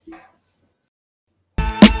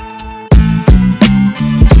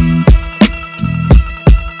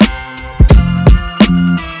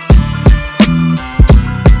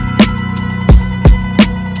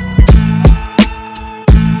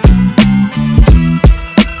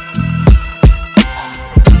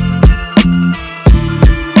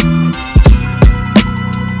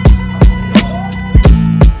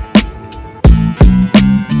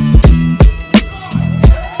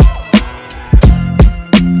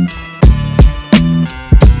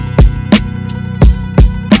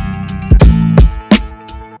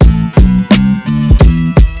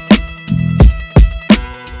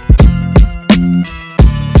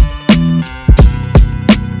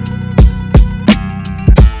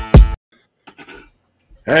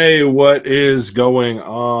Hey, what is going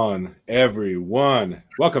on, everyone?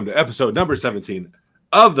 Welcome to episode number 17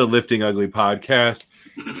 of the Lifting Ugly podcast.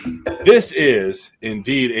 This is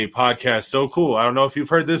indeed a podcast so cool. I don't know if you've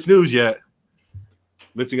heard this news yet.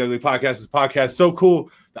 Lifting Ugly podcast is a podcast so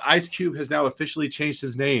cool. The Ice Cube has now officially changed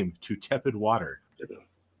his name to Tepid Water.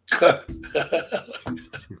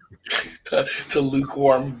 To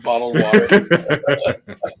lukewarm bottled water.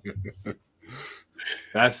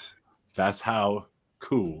 That's how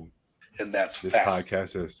cool And that's this fast.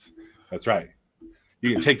 podcast is. That's right.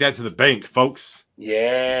 You can take that to the bank, folks.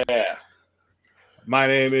 Yeah. My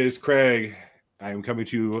name is Craig. I am coming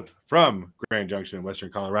to you from Grand Junction in Western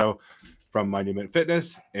Colorado from Monument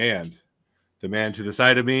Fitness. And the man to the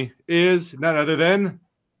side of me is none other than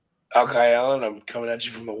Alki Allen, I'm coming at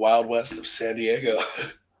you from the Wild West of San Diego.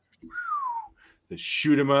 the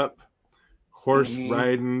shoot 'em up, horse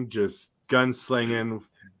riding, just gunslinging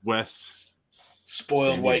West.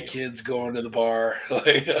 Spoiled San white Diego. kids going to the bar.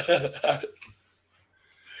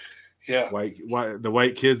 Yeah, The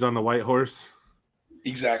white kids on the white horse.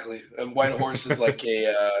 exactly. And white horse is like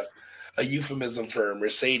a euphemism for a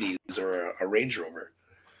Mercedes or a Range Rover.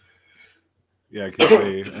 Yeah, because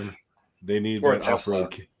they need Or a that Tesla.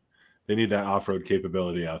 off-road. They need that off-road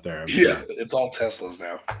capability out there. Yeah, it's all Teslas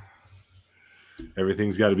now.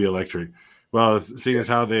 Everything's got to be electric. Well, seeing as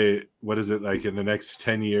how what is it like in the next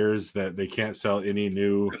 10 years that they can't sell any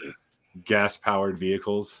new gas-powered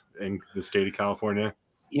vehicles in the state of California?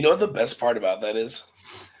 You know what the best part about that is?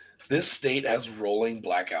 This state has rolling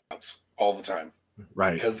blackouts all the time.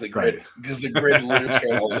 Right. Because the grid literally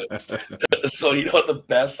can't hold it. So you know what the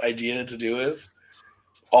best idea to do is?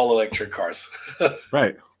 All electric cars.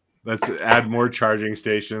 Right. Let's add more charging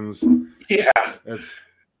stations. Yeah.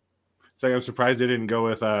 It's like I'm surprised they didn't go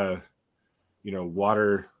with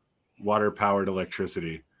water-powered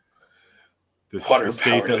electricity. The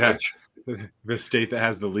state that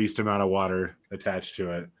has the least amount of water attached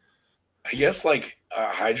to it. I guess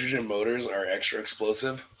hydrogen motors are extra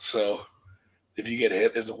explosive. So if you get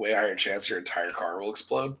hit, there's a way higher chance your entire car will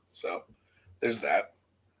explode. So there's that.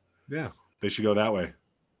 Yeah, they should go that way.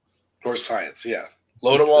 Or science, yeah.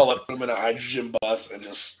 Load them all up, put them in a hydrogen bus, and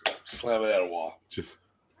just slam it at a wall. Just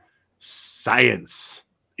science.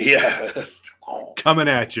 Yeah. Coming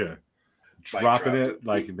at you. Mic Dropping drop. it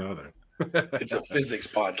like no other. It's a physics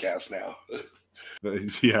podcast now.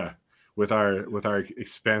 Yeah, with our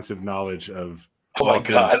expansive knowledge of Oh my all things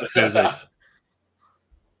God. physics.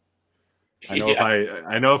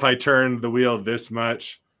 I know if I turn the wheel this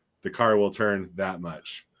much, the car will turn that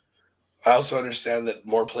much. I also understand that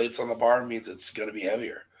more plates on the bar means it's going to be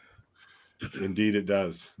heavier. Indeed, it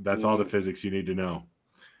does. That's all the physics you need to know.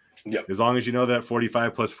 Yep. As long as you know that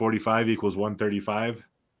 45 plus 45 equals 135,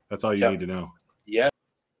 that's all you need to know. Yes.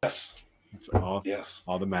 That's all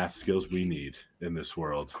the math skills we need in this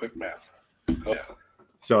world. Quick math. Oh, yeah.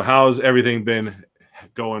 So how's everything been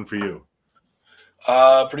going for you?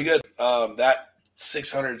 Pretty good. That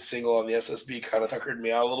 600 single on the SSB kind of tuckered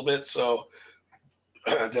me out a little bit, so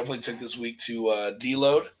definitely took this week to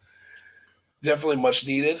deload. Definitely much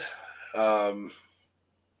needed. Yeah,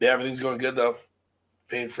 everything's going good though.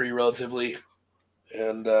 Pain free relatively,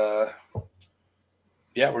 and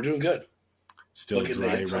yeah, we're doing good. Still Looking to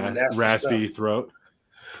dry, hit some nasty raspy stuff. throat.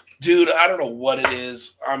 Dude, I don't know what it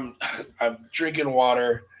is. I'm drinking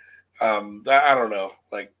water. I don't know.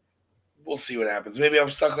 We'll see what happens. Maybe I'm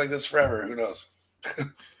stuck like this forever. Who knows?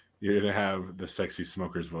 You're going to have the sexy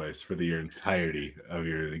smoker's voice for the entirety of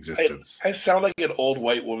your existence. I sound like an old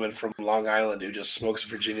white woman from Long Island who just smokes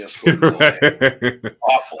Virginia Slims all day.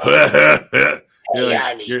 Awful. Hey,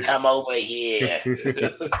 honey, come over here.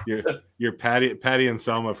 You're Patty and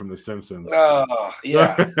Selma from The Simpsons. Oh,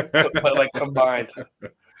 yeah. but combined.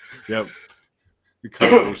 Yep. The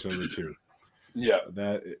combination of the two. Yeah.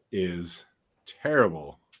 That is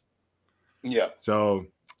terrible. Yeah. So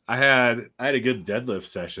I had a good deadlift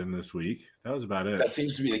session this week. That was about it. That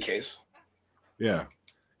seems to be the case. Yeah.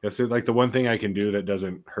 That's like the one thing I can do that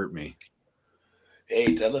doesn't hurt me. Hey,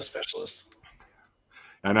 deadlift specialist.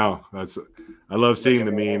 I know. I love seeing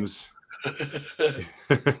the memes.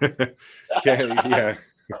 Yeah.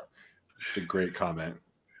 It's a great comment.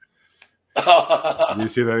 You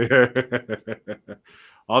see that?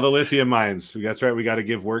 All the lithium mines. That's right. We got to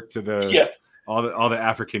give work to all the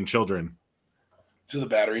African children. To the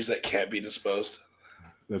batteries that can't be disposed.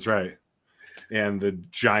 That's right. And the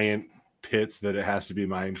giant pits that it has to be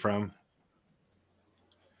mined from.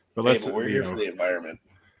 But we're here for the environment.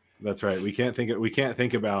 That's right. We can't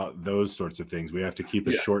think about those sorts of things. We have to keep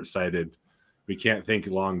it short-sighted. We can't think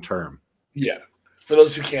long-term. Yeah. For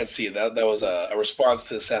those who can't see, that was a response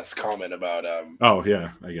to Seth's comment about Oh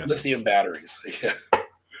yeah, I guess lithium batteries. Yeah.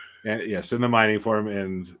 And yes, in the mining form,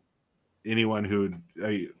 and anyone who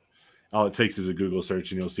all it takes is a Google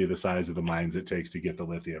search, and you'll see the size of the mines it takes to get the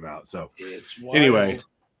lithium out. So It's wild. Anyway,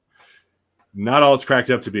 not all it's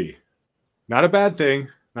cracked up to be. Not a bad thing.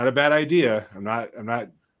 Not a bad idea. I'm not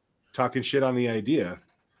talking shit on the idea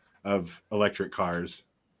of electric cars,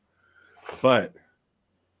 but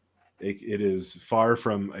it is far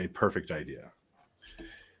from a perfect idea.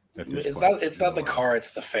 It's not the car, it's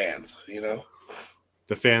the fans,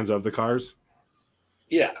 The fans of the cars.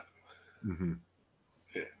 Yeah. Mm-hmm.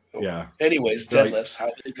 Yeah. Anyways, deadlifts, how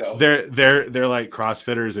did it go? They're like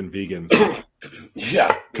CrossFitters and vegans.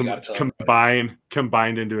 Yeah.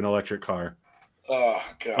 Combined into an electric car. Oh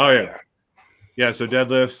god. Oh yeah. Yeah, so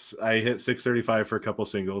deadlifts, I hit 635 for a couple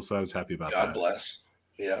singles, so I was happy about that. God bless.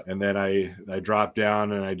 Yeah. And then I dropped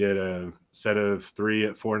down and I did a set of 3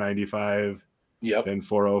 at 495. Yep. Then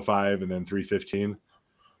 405 and then 315.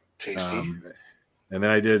 Tasty. And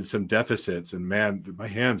then I did some deficits, and man, my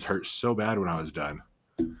hands hurt so bad when I was done.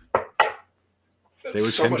 They were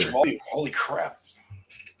so much volume. Holy crap.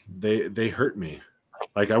 They hurt me.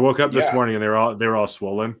 Like I woke up this morning and they were all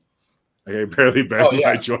swollen. Like I barely bent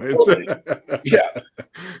my joints. Totally. Yeah.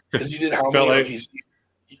 Because you did how many? Like,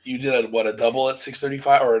 you did a double at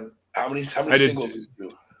 635, or how many singles did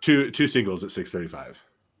you do? Two singles at 635.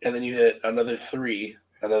 And then you hit another three,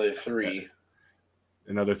 another 3,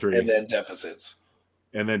 and then deficits.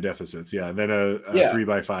 And then deficits, yeah. And then a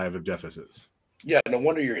 3x5 of deficits. Yeah, no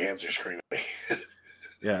wonder your hands are screaming.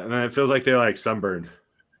 Yeah, and then it feels like they're like sunburned.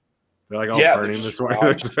 They're like all burning this morning.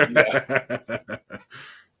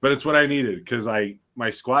 But it's what I needed because my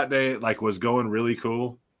squat day was going really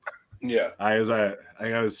cool. Yeah, I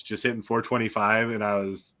was just hitting 425, and I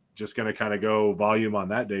was just gonna kind of go volume on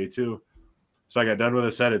that day too. So I got done with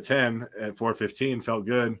a set of 10 at 415. Felt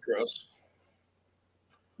good. Gross.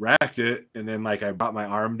 Racked it, and then I brought my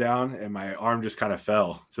arm down, and my arm just kind of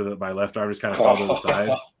fell my left arm just kind of fell to the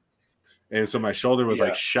side, and so my shoulder was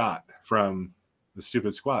shot from the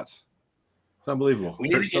stupid squats. It's unbelievable. We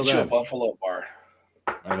need to get you a Buffalo bar.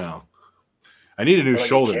 I know. I need a new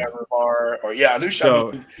shoulder. A camera bar, or a new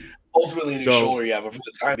shoulder. Ultimately, a new shoulder, but for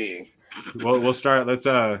the time being, we'll start.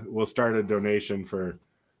 We'll start a donation for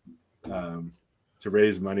to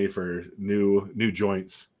raise money for new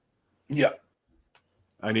joints. Yeah.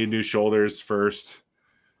 I need new shoulders first.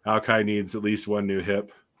 Alki needs at least one new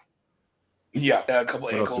hip. Yeah, a couple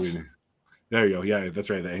ankles. There you go. Yeah,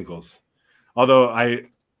 that's right, the ankles. Although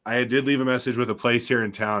I did leave a message with a place here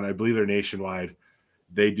in town. I believe they're nationwide.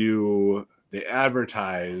 They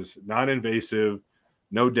advertise non-invasive,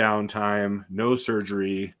 no downtime, no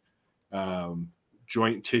surgery,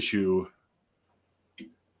 joint tissue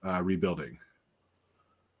rebuilding.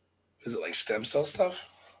 Is it like stem cell stuff?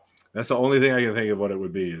 That's the only thing I can think of what it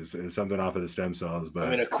would be is something off of the stem cells. But I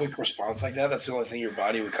mean, a quick response like that's the only thing your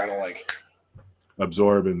body would kind of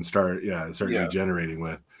absorb and start regenerating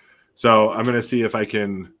with. So I'm going to see if I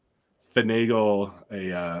can finagle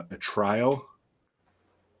a trial,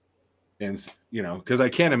 and because I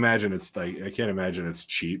can't imagine it's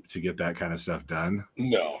cheap to get that kind of stuff done.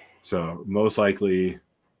 No. So most likely,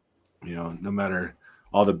 no matter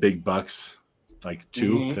all the big bucks.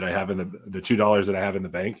 Two that I have in the $2 that I have in the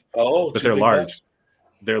bank. Oh, but they're large. Bucks?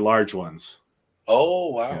 They're large ones. Oh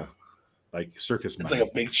wow! Yeah. Like circus money. It's like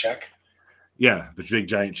a big check. Yeah, the big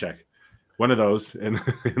giant check. One of those in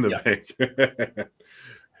the bank.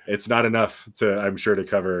 It's not enough I'm sure, to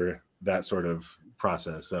cover that sort of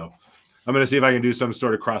process. So I'm going to see if I can do some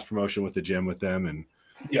sort of cross promotion with the gym with them, and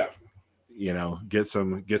get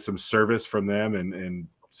some service from them and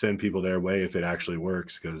send people their way if it actually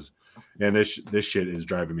works because. And this shit is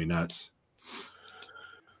driving me nuts.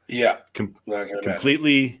 Yeah.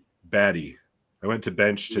 Completely batty. I went to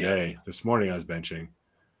bench today. Yeah. This morning I was benching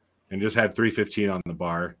and just had 315 on the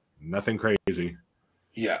bar. Nothing crazy.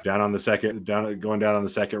 Yeah. Going down on the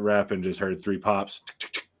second rep and just heard 3 pops.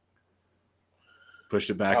 Pushed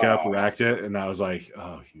it back up, racked it, and I was like,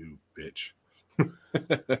 oh, you bitch.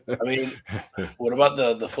 I mean, what about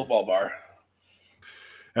the football bar?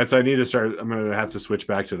 And so I need to start. I'm going to have to switch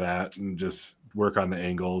back to that and just work on the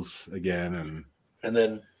angles again, and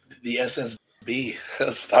then the SSB.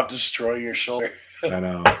 Stop destroying your shoulder. I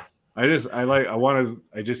know. I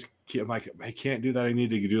can't do that. I need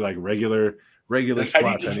to do regular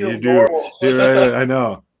squats. I need to do. I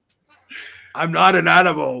know. I'm not an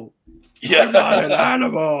animal. Yeah, I'm not an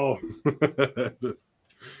animal.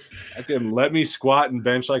 I can let me squat and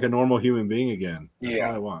bench like a normal human being again. That's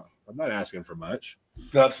all I want. I'm not asking for much.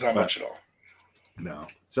 That's not much at all. No.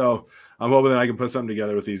 So I'm hoping that I can put something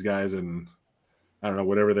together with these guys, and I don't know,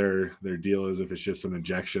 whatever their deal is, if it's just some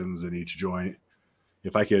injections in each joint.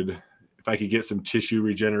 If I could get some tissue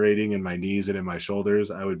regenerating in my knees and in my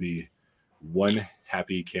shoulders, I would be one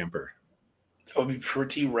happy camper. That would be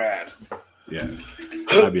pretty rad. Yeah.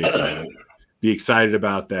 I'd be excited. Be excited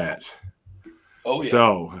about that. Oh, yeah.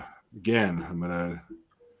 So, again, I'm going to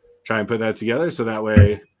try and put that together so that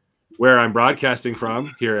way where I'm broadcasting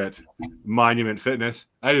from here at Monument Fitness,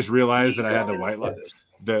 I just realized that I had the white lights,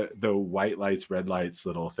 the white lights, red lights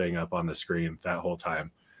little thing up on the screen that whole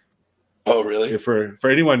time. Oh, really? For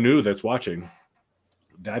anyone new that's watching,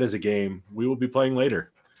 that is a game we will be playing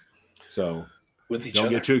later. So with each don't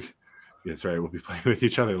other. Get too. That's right. We'll be playing with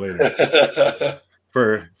each other later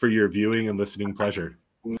for your viewing and listening pleasure.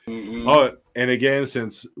 Mm-hmm. Oh, and again,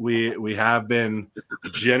 since we have been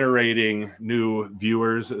generating new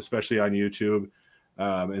viewers, especially on YouTube,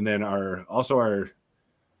 and then our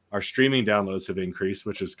streaming downloads have increased,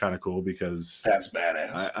 which is kind of cool because that's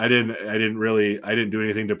badass. I didn't do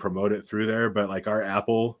anything to promote it through there, but like our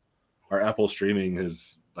Apple streaming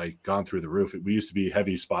has like gone through the roof. We used to be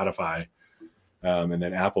heavy Spotify, and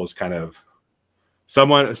then Apple's kind of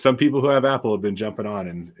some people who have Apple have been jumping on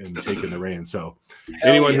and taking the reins. So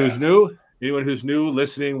anyone who's new,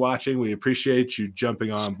 listening, watching, we appreciate you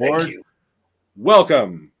jumping on board.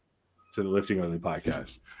 Welcome to the Lifting Ugly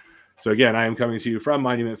podcast. So again, I am coming to you from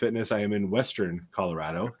Monument Fitness. I am in Western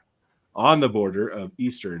Colorado, on the border of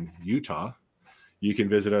Eastern Utah. You can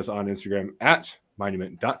visit us on Instagram at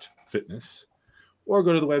monument.fitness or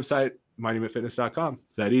go to the website monumentfitness.com.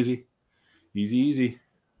 It's that easy. Easy.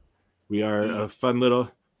 We are a fun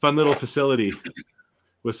little facility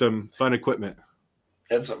with some fun equipment.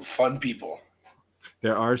 And some fun people.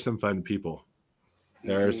 There are some fun people.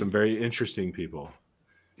 There are some very interesting people.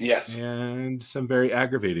 Yes. And some very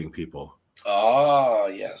aggravating people. Oh,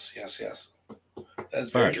 yes.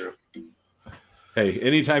 That's very true. Hey,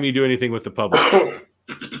 anytime you do anything with the public.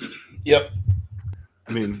 Yep.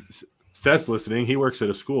 I mean, Seth's listening. He works at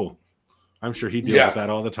a school. I'm sure he deals with that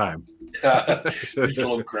all the time. These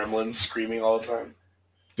little gremlins screaming all the time.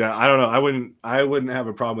 Yeah, I don't know. I wouldn't have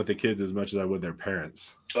a problem with the kids as much as I would their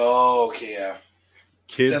parents. Oh, okay, yeah.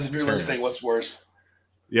 Kids. Seth, if you're listening, what's worse?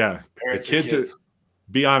 Yeah, parents the kids.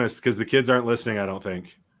 Be honest, because the kids aren't listening. I don't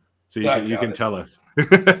think. So you can tell us.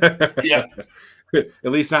 Yeah.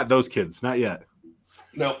 At least not those kids. Not yet.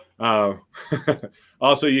 Nope.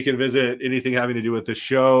 Also, you can visit anything having to do with the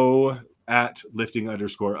show at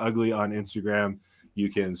lifting_ugly on Instagram. You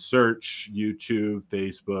can search YouTube,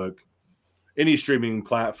 Facebook, any streaming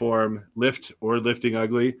platform, Lift or Lifting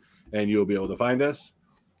Ugly, and you'll be able to find us.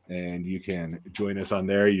 And you can join us on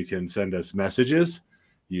there. You can send us messages.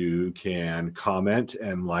 You can comment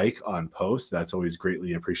and like on posts. That's always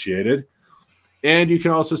greatly appreciated. And you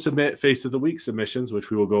can also submit Face of the Week submissions, which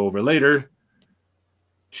we will go over later,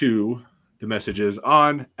 to the messages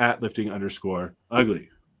on at lifting_ugly.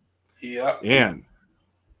 Yeah. And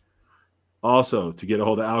also to get a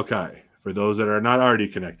hold of Alkai, for those that are not already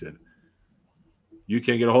connected, you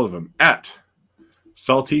can get a hold of him at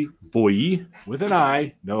Salty Boy with an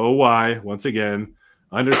I, no Y, once again,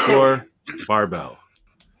 _barbell.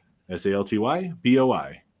 SALTYBOI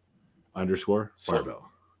 _barbell.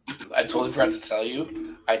 I totally forgot to tell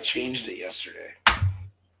you, I changed it yesterday.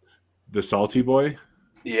 The Salty Boy?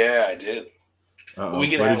 Yeah, I did. Uh-oh. We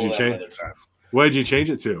can handle that another time. What did you change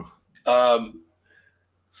it to?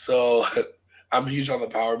 So I'm huge on the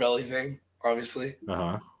power belly thing, obviously.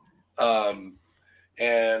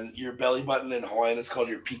 And your belly button in Hawaiian is called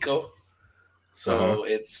your Pico. So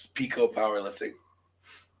it's Pico powerlifting.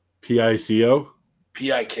 PICO?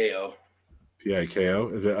 PIKO.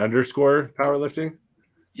 PIKO. Is it _ powerlifting?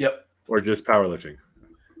 Yep. Or just powerlifting?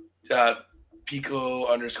 Pico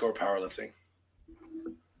 _ powerlifting.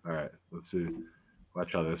 All right. Let's see.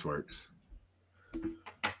 Watch how this works.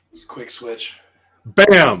 It's a quick switch.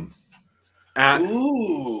 Bam! At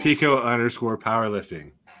Ooh. Pico _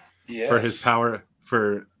 powerlifting. Yes. For his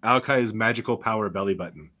for Alkai's magical power belly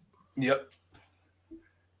button. Yep.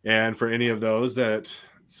 And for any of those that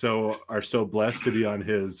are so blessed to be on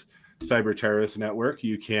his cyber terrorist network,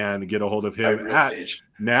 you can get a hold of him at page.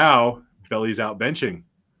 Now Belly's Out Benching.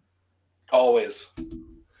 Always.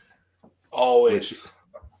 Which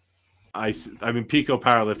I mean, Pico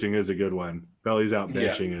powerlifting is a good one. Belly's Out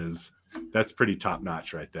Benching that's pretty top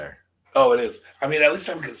notch right there. Oh, it is. I mean, at least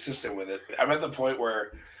I'm consistent with it. I'm at the point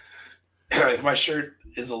where if my shirt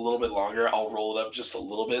is a little bit longer, I'll roll it up just a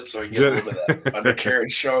little bit so I can get a little bit of that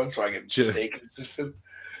undercarriage showing so I can stay consistent.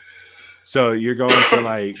 So you're going for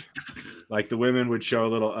like the women would show a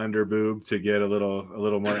little under boob to get a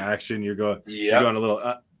little more action. You're going a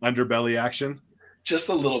little underbelly action. Just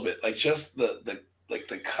a little bit, like just the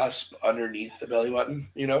cusp underneath the belly button,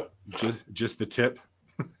 you know? Just the tip.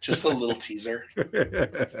 Just a little teaser. We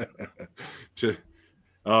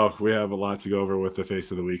have a lot to go over with the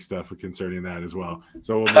face of the week stuff concerning that as well.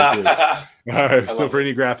 So we'll move through. All right. So for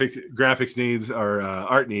any graphics needs or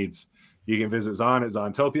art needs, you can visit Zon at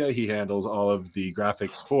Zontopia. He handles all of the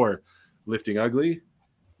graphics for Lifting Ugly.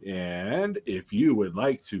 And if you would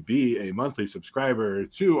like to be a monthly subscriber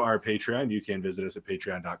to our Patreon, you can visit us at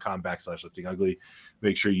patreon.com/liftingugly.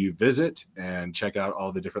 Make sure you visit and check out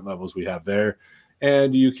all the different levels we have there.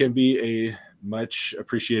 And you can be a much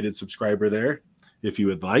appreciated subscriber there if you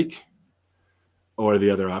would like. Or the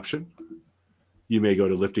other option, you may go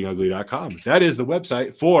to liftingugly.com. That is the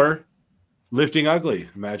website for Lifting Ugly.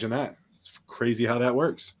 Imagine that. It's crazy how that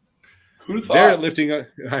works. Who thought? They're at Lifting Ugly.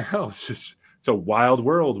 I know. It's a wild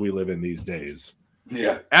world we live in these days.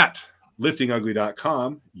 Yeah. At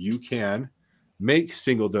liftingugly.com, you can make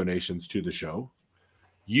single donations to the show.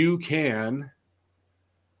 You can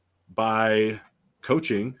buy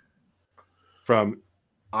coaching from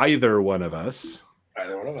either one of us.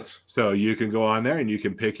 So you can go on there and you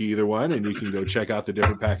can pick either one and you can go check out the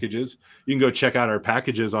different packages. You can go check out our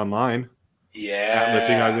packages online. Yeah. At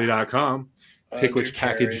liftingugly.com. Pick which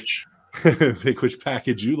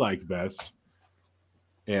package you like best.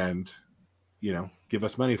 And, give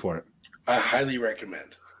us money for it. I highly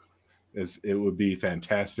recommend. It would be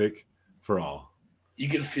fantastic for all. You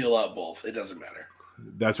can feel out both. It doesn't matter.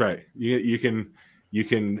 That's right. You can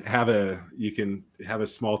have a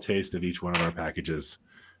small taste of each one of our packages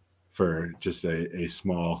for just a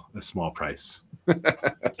small price.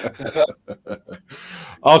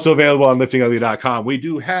 Also available on liftingugly.com. We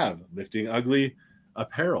do have Lifting Ugly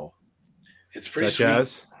apparel. It's pretty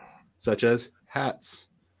sweet. Such as hats,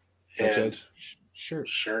 such as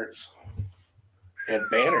shirts, and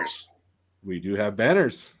banners. We do have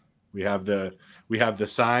banners. We have the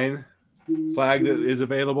sign flag that is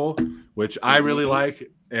available, which I really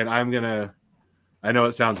like, and I know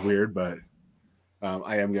it sounds weird, but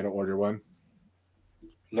I am gonna order one.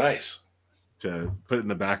 Nice. To put in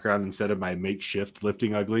the background instead of my makeshift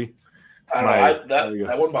Lifting Ugly. I don't know.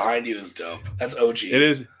 That one behind you is dope. That's OG.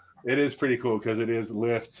 It is pretty cool because it is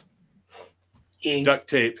lift, duct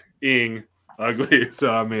tape, ugly.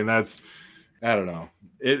 So I mean, I don't know.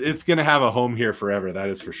 It's gonna have a home here forever. That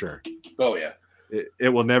is for sure. Oh yeah. It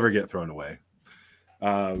will never get thrown away.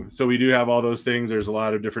 So we do have all those things. There's a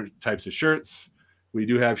lot of different types of shirts. We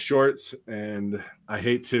do have shorts, and I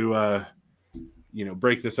hate to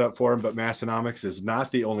break this up for them, but Massonomics is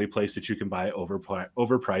not the only place that you can buy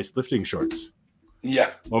overpriced lifting shorts.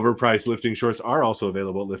 Yeah. Overpriced lifting shorts are also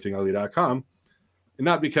available at liftingugly.com. And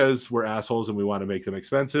not because we're assholes and we want to make them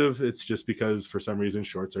expensive. It's just because for some reason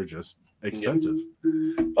shorts are just expensive.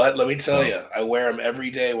 Yep. But let me tell you, I wear them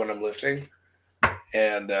every day when I'm lifting.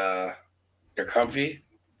 And they're comfy,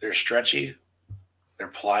 they're stretchy, they're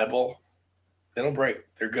pliable, they don't break.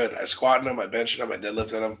 They're good. I squat in them, I bench in them, I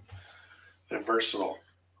deadlift in them. They're versatile.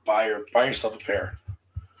 Buy yourself a pair.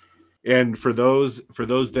 And for those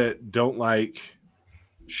that don't like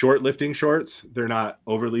short lifting shorts, they're not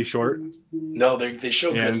overly short. No, they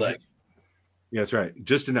show good leg. Yeah, that's right,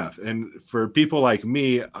 just enough. And for people like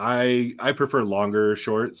me, I prefer longer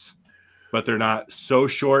shorts. But they're not so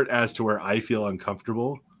short as to where I feel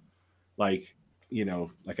uncomfortable. Like I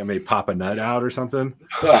may pop a nut out or something.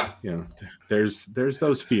 There's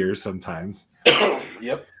those fears sometimes.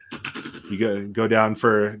 Yep. You go down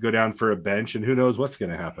for a bench and who knows what's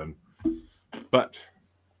going to happen. But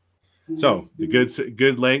so the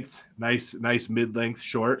good length, nice mid-length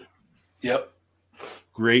short. Yep.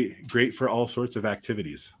 Great for all sorts of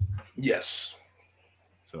activities. Yes.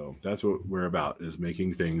 So that's what we're about, is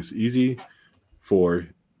making things easy for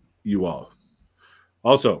you all.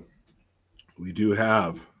 Also, we do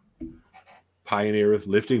have Pioneer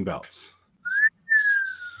lifting belts.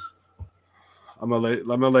 I'm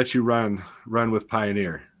gonna let you run with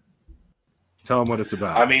Pioneer. Tell them what it's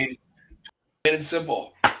about. I mean, it's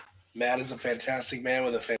simple. Matt is a fantastic man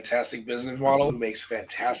with a fantastic business model who makes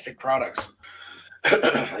fantastic products.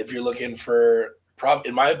 If you're looking for,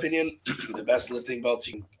 in my opinion, the best lifting belts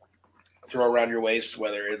you can throw around your waist,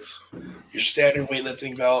 whether it's your standard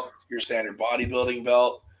weightlifting belt, your standard bodybuilding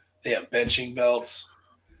belt, they have benching belts,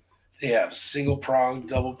 they have single prong,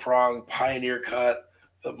 double prong, Pioneer cut,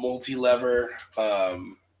 the multi-lever,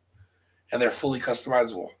 and they're fully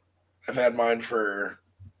customizable. I've had mine for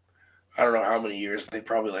I don't know how many years. I think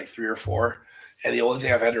probably like 3 or 4. And the only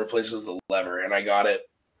thing I've had to replace is the lever, and I got it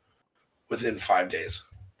within 5 days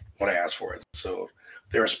when I ask for it. So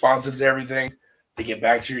they're responsive to everything. They get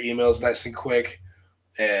back to your emails nice and quick.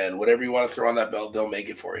 And whatever you want to throw on that belt, they'll make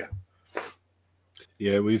it for you.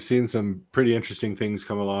 Yeah, we've seen some pretty interesting things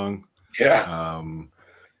come along. Yeah.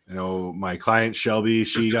 My client Shelby,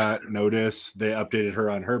 she got notice. They updated her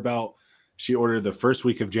on her belt. She ordered the first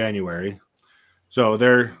week of January. So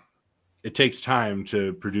it takes time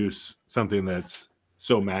to produce something that's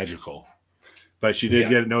so magical. But she did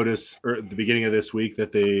get notice at the beginning of this week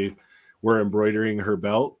that they were embroidering her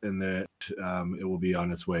belt and that it will be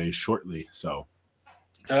on its way shortly. So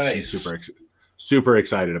nice. She's super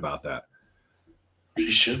excited about that. You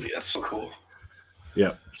should be. That's so cool.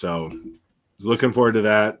 Yep. So looking forward to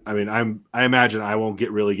that. I mean, I imagine I won't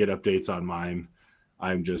really get updates on mine.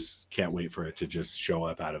 I'm just can't wait for it to just show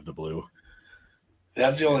up out of the blue.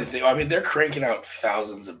 That's the only thing. I mean, they're cranking out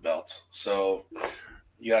thousands of belts, so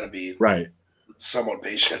you got to be somewhat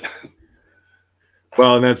patient.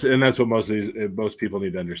 Well, and that's what most people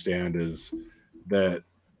need to understand is that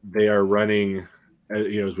they are running.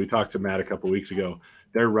 As we talked to Matt a couple of weeks ago,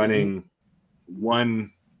 they're running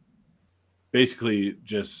basically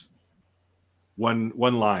just one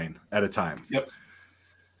line at a time. Yep.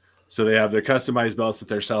 So they have their customized belts that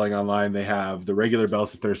they're selling online. They have the regular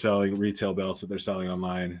belts that they're selling, retail belts that they're selling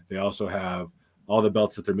online. They also have all the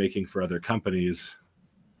belts that they're making for other companies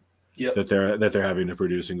that they're having to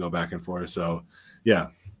produce and go back and forth. So yeah,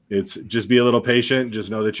 it's just be a little patient. Just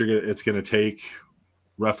know that it's going to take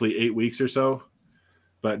roughly 8 weeks or so,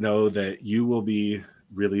 but know that you will be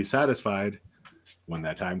really satisfied when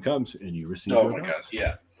that time comes and you receive. Oh my God.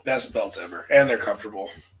 Yeah. Best belts ever. And they're comfortable.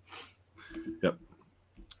 Yep.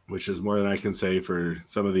 Which is more than I can say for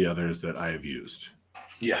some of the others that I have used.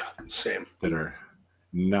 Yeah, same. That are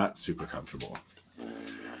not super comfortable. I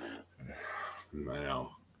know.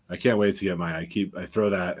 I can't wait to get mine. I throw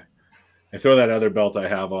that other belt I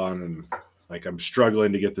have on and like I'm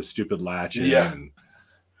struggling to get the stupid latch in and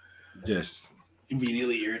just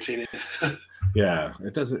immediately irritated. Yeah,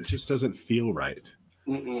 it just doesn't feel right.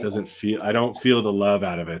 I don't feel the love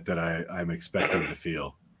out of it that I'm expecting to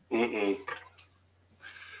feel.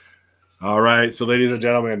 All right, so ladies and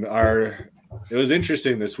gentlemen, it was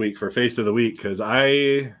interesting this week for Face of the Week because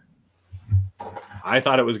I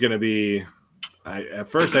thought it was going to be. At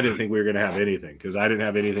first, I didn't think we were going to have anything because I didn't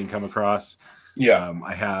have anything come across. Yeah,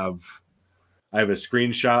 I have a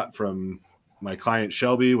screenshot from my client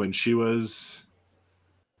Shelby when she was.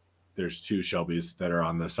 There's 2 Shelbys that are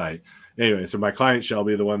on the site. Anyway, so my client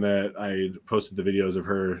Shelby, the one that I posted the videos of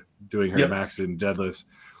her doing her max and deadlifts.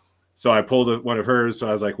 So I pulled one of hers. So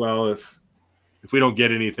I was like, well, if we don't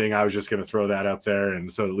get anything, I was just going to throw that up there.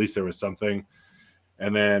 And so at least there was something.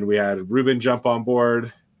 And then we had Ruben jump on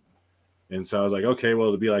board. And so I was like, okay, well,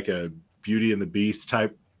 it'll be like a Beauty and the Beast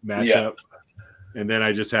type matchup. Yeah. And then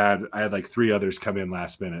I had like 3 others come in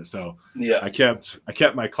last minute. So I kept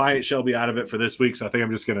my client Shelby out of it for this week. So I think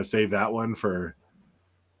I'm just going to save that one for,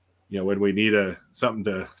 when we need something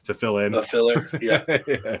to fill in. A filler. Yeah.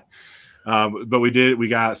 Yeah. But we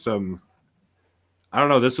got some, I don't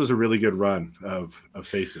know. This was a really good run of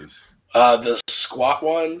faces. The squat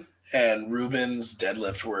one and Ruben's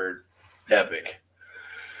deadlift were epic.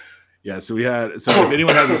 Yeah. So if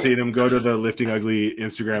anyone hasn't seen him, go to the Lifting Ugly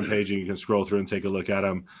Instagram page and you can scroll through and take a look at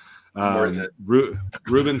him. Worth it.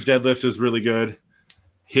 Ruben's deadlift is really good.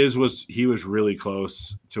 He was really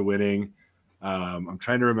close to winning. I'm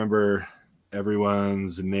trying to remember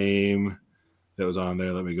everyone's name that was on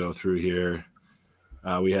there. Let me go through here.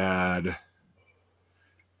 We had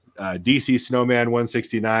DC Snowman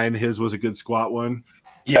 169. His was a good squat one.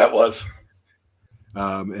 Yeah, it was.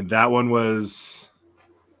 And that one was,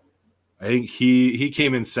 I think he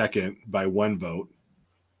came in second by 1 vote.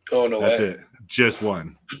 Oh, no way. That's it. Just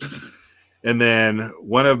 1. And then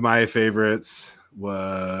one of my favorites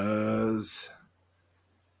was,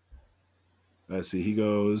 let's see, he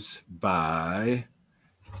goes by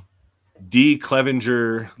D.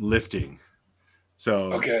 Clevenger Lifting.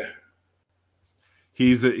 So okay,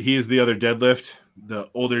 he is the other deadlift, the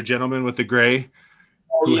older gentleman with the gray.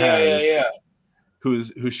 Oh,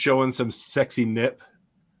 Who's showing some sexy nip.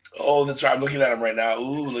 Oh, that's right. I'm looking at him right now.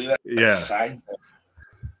 Ooh, look at that. Yeah. Side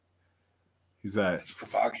nip. That's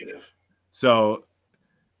provocative. So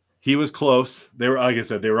he was close. They were, like I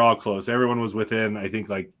said, they were all close. Everyone was within, I think,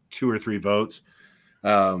 like 2 or 3 votes.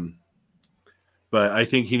 But I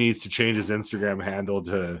think he needs to change his Instagram handle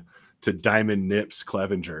to Diamond Nips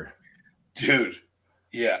Clevenger. Dude.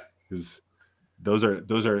 Yeah. Because those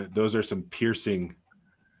are some piercing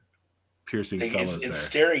fellas. It's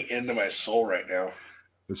staring into my soul right now.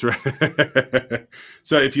 That's right.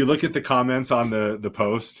 So if you look at the comments on the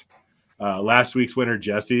post, Last week's winner,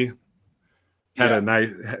 Jesse, had a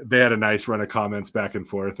nice run of comments back and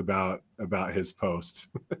forth about his post.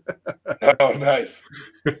 Oh, nice.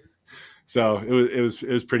 So it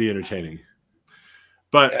was pretty entertaining.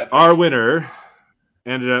 But our winner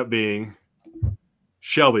ended up being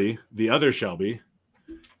Shelby, the other Shelby,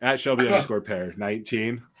 at Shelby _pair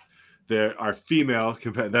 19. There are female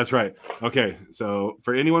that's right. Okay, so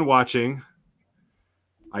for anyone watching,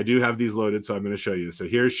 I do have these loaded, so I'm going to show you. So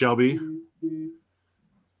here's Shelby,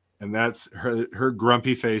 and that's her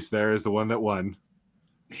grumpy face. There is the one that won.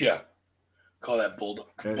 Yeah, call that bulldog,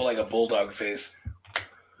 like a bulldog face.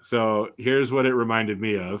 So here's what it reminded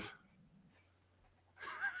me of.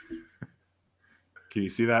 Can you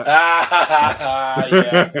see that?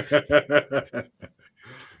 Yeah.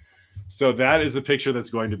 So that is the picture that's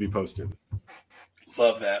going to be posted.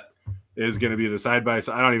 Love that. It is going to be the side by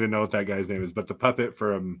side. I don't even know what that guy's name is, but the puppet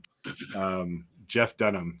from Jeff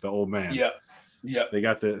Dunham, the old man. Yep. Yep. They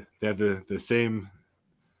have the same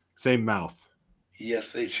mouth.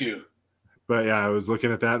 Yes, they do. But yeah, I was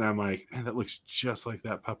looking at that and I'm like, man, that looks just like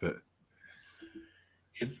that puppet.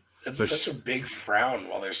 It's such a big frown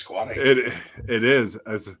while they're squatting. It is.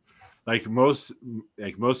 It's like most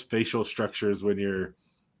facial structures when you're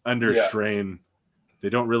under strain, they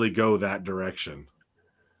don't really go that direction.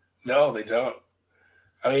 No, they don't.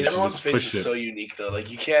 I mean, everyone's face is so unique though. Like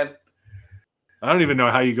you can't. I don't even know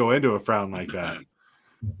how you go into a frown like that.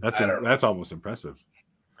 That's almost impressive.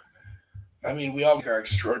 I mean, we all make our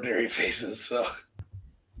extraordinary faces, so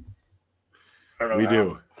I don't know. We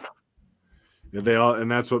do. They all, and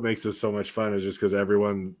that's what makes this so much fun, is just because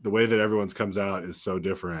the way that everyone's comes out is so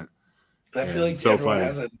different. And I feel like everyone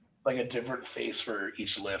has a different face for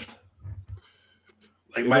each lift.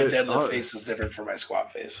 Like my deadlift face is different from my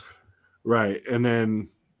squat face. Right. And then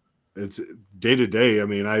it's day to day. I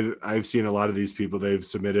mean, I've seen a lot of these people, they've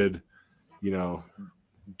submitted,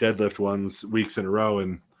 deadlift ones weeks in a row,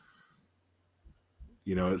 and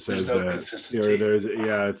it says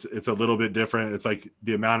that it's a little bit different. It's like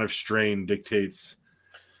the amount of strain dictates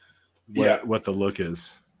what the look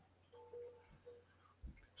is.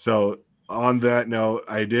 So on that note,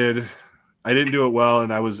 I didn't do it well,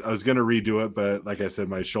 and I was going to redo it, but like I said,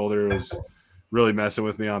 my shoulder was really messing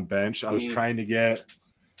with me on bench. I was trying to get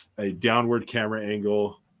a downward camera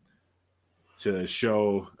angle to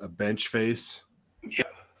show a bench face. Yeah.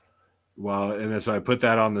 Well, and so I put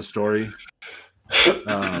that on the story.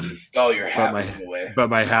 Your hat was in the way. But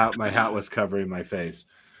my hat was covering my face.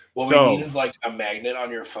 What we need is like a magnet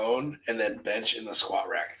on your phone and then bench in the squat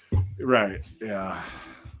rack. Right. Yeah.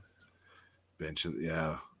 Bench.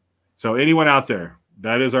 Yeah. So anyone out there,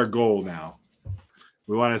 that is our goal now.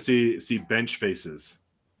 We want to see bench faces.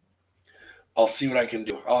 I'll see what I can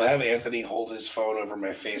do. I'll have Anthony hold his phone over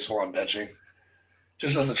my face while I'm benching,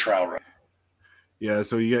 just as a trial run. Yeah.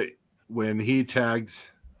 So when he tagged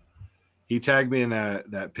me in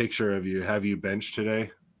that picture of you. Have you benched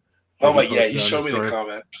today? Oh my, yeah. He showed me the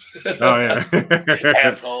comment. Oh yeah.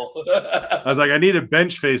 Asshole. I was like, I need a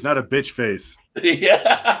bench face, not a bitch face.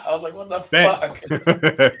 Yeah. I was like, what the fuck?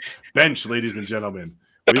 Bench, ladies and gentlemen.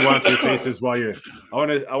 We want your faces while you're.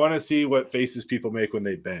 I want to see what faces people make when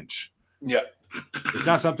they bench. Yeah. It's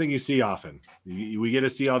not something you see often. We get to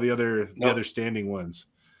see all the other standing ones.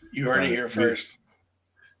 You heard it here first.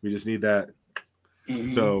 We just need that.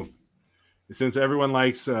 Mm-hmm. So, since everyone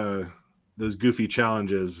likes those goofy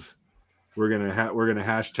challenges, we're gonna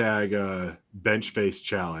hashtag bench face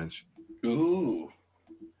challenge. Ooh.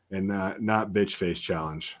 And not bitch face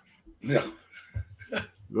challenge. No.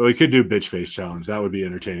 Well, we could do bitch face challenge. That would be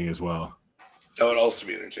entertaining as well. That would also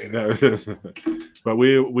be entertaining. But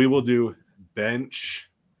we will do bench,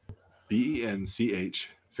 BENCH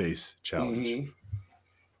face challenge. Mm-hmm.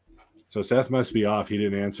 So Seth must be off. He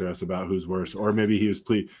didn't answer us about who's worse, or maybe he's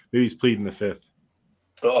pleading the fifth.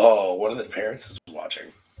 Oh, one of the parents is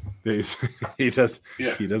watching. He does.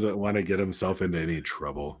 Yeah. He doesn't want to get himself into any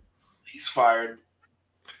trouble. He's fired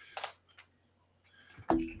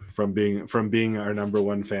from being our number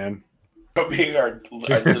one fan. From being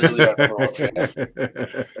literally our number one fan.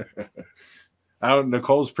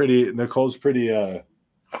 Nicole's pretty.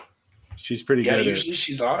 She's pretty good. Yeah, usually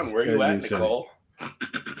she's on. Where are you at, Nicole?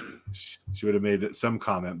 She would have made some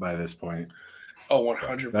comment by this point. Oh,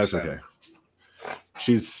 100%. That's okay.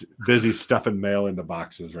 She's busy stuffing mail into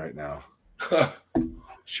boxes right now.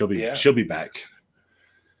 She'll be back.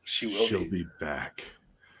 She'll be back.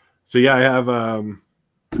 So yeah, I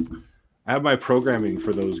have my programming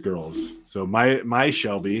for those girls. So my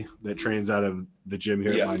Shelby that trains out of the gym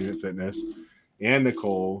here at Monument Fitness, and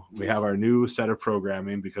Nicole, we have our new set of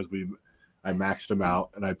programming because I maxed them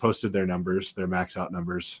out and I posted their max out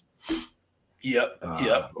numbers Yep.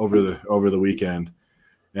 over the weekend.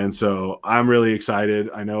 And so I'm really excited.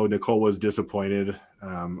 I know Nicole was disappointed.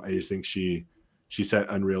 I just think she set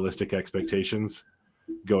unrealistic expectations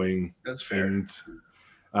going. That's fair.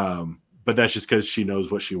 But that's just because she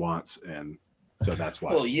knows what she wants, and so that's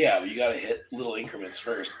why. Well, yeah, but you got to hit little increments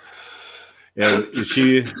first. And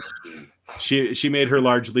she made her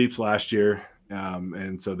large leaps last year,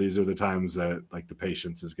 and so these are the times that like the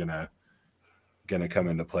patience is gonna come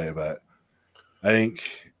into play. But I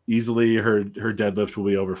think easily her deadlift will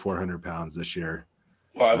be over 400 pounds this year.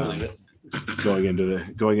 Well, I believe it. Going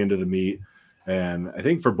into the meet, and I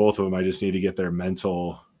think for both of them, I just need to get their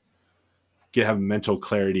have mental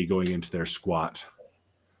clarity going into their squat.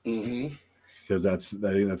 Mm-hmm. Because I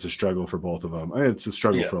think that's a struggle for both of them. I mean, it's a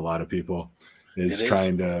struggle for a lot of people. Is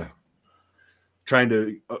trying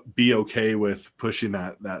to be okay with pushing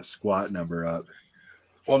that squat number up.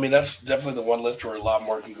 Well, I mean, that's definitely the one lift where a lot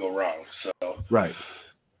more can go wrong. So right.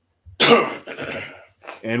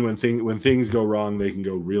 And when things go wrong, they can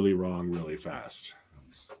go really wrong really fast.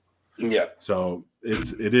 Yeah. So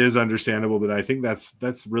it is understandable, but I think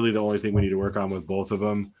that's really the only thing we need to work on with both of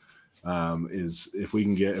them. Is if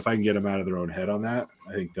I can get them out of their own head on that,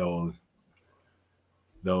 I think they'll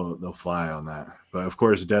fly on that. But of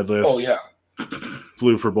course, deadlifts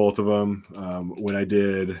flew for both of them. When I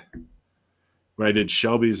did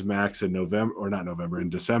Shelby's max in in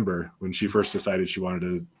December, when she first decided she wanted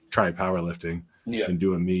to try powerlifting and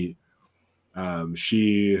do a meet,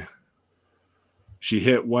 she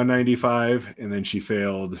hit 195 and then she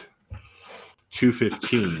failed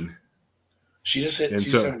 215. She just hit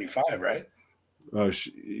 275, right? Oh,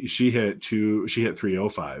 she hit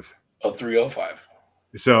 305. Oh, 305.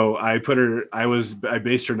 So I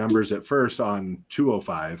based her numbers at first on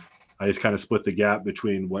 205. I just kind of split the gap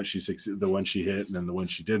between the one she hit and then the one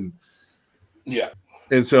she didn't. Yeah.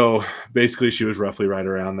 And so basically she was roughly right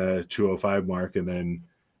around the 205 mark. And then,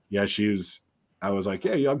 I was like,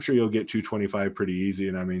 yeah, I'm sure you'll get 225 pretty easy.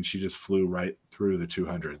 And I mean, she just flew right through the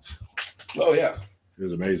 200s. Oh, yeah. It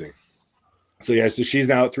was amazing. So, so she's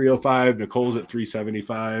now at 305. Nicole's at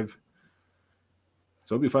 375.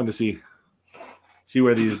 So it'll be fun to see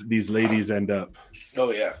where these ladies end up.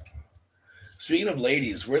 Oh, yeah. Speaking of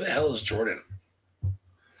ladies, where the hell is Jordan?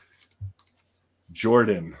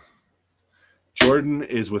 Jordan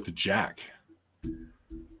is with Jack.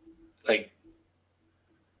 Like,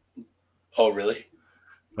 oh, really?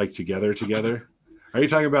 Like together? Are you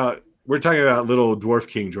talking about? We're talking about little dwarf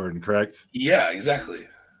King Jordan, correct? Yeah, exactly.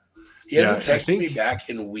 He hasn't texted me back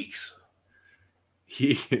in weeks.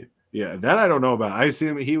 That I don't know about. I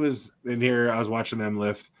assume he was in here. I was watching them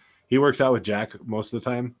lift. He works out with Jack most of the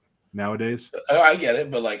time nowadays. I get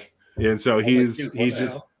it, but like, and so he's just,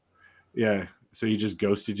 so he just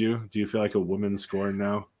ghosted you. Do you feel like a woman scorned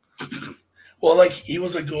now? Well, like he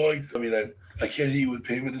was like going. I mean, I can't eat with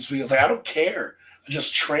payment this week. I was like, I don't care. I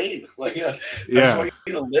just train. Like, I just want to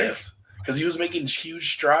get a lift because he was making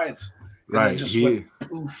huge strides. And right. Then just went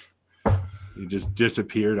poof. He just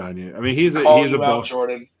disappeared on you. I mean, he's a out,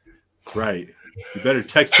 Jordan. Right. You better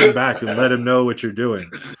text him back and let him know what you're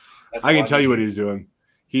doing. I can tell you what he's doing.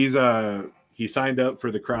 He signed up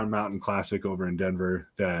for the Crown Mountain Classic over in Denver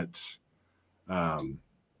that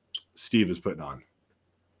Steve is putting on.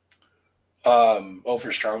 For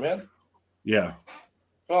strongman? Yeah.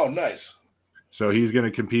 Oh, nice. So he's going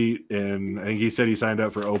to compete in. I think he said he signed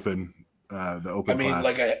up for Open. The Open. I mean, class.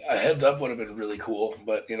 Like a heads up would have been really cool,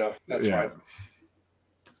 but that's fine.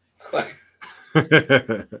 Like,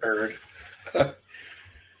 heard.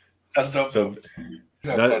 That's dope. So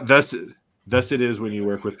thus it is when you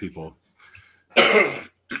work with people. But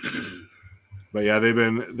yeah, they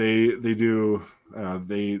do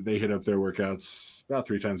they hit up their workouts about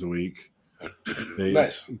 3 times a week. They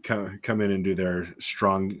come in and do their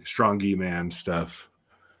strongy man stuff,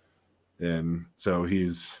 and so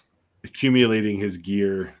he's accumulating his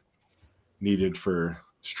gear needed for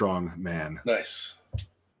strong man. Nice.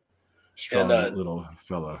 Strong little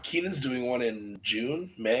fella. Keenan's doing one in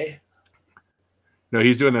May. No,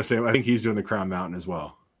 he's doing the same. I think he's doing the Crown Mountain as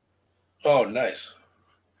well. Oh, nice.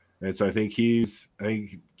 And so I think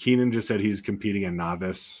Keenan just said he's competing in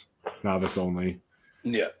novice only.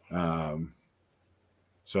 Yeah.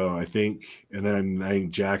 So I think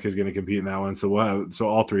Jack is going to compete in that one. So so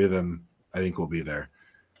all 3 of them I think will be there.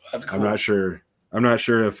 That's cool. I'm not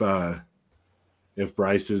sure if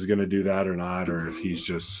Bryce is going to do that or not, or if he's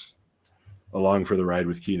just along for the ride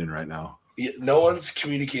with Keenan right now. Yeah, no one's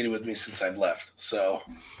communicated with me since I've left, so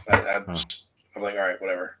I'm like, all right,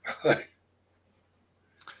 whatever.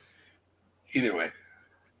 Either way.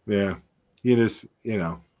 Yeah, you just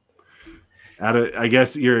I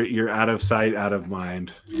guess you're out of sight, out of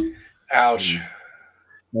mind. Ouch.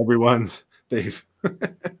 And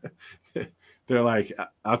they're like,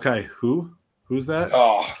 okay, who's that?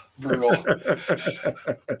 Oh, brutal.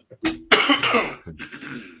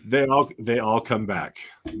 They all come back.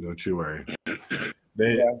 Don't you worry.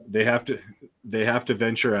 They have to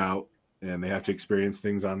venture out and they have to experience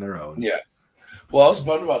things on their own. Yeah. Well, I was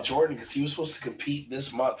bummed about Jordan because he was supposed to compete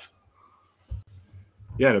this month.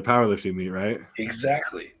 Yeah, the powerlifting meet, right?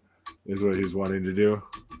 Exactly. Is what he's wanting to do.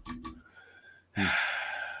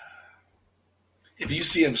 If you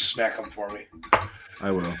see him, smack him for me.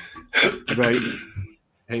 I will. But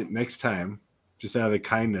hey, next time, just out of the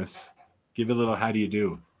kindness, give a little how do you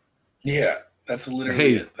do? Yeah, that's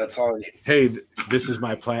literally it. That's all I need. Hey, this is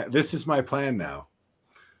my plan. This is my plan now.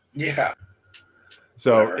 Yeah.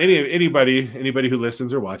 So anybody who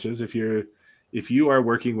listens or watches, if you are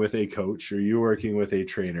working with a coach or you're working with a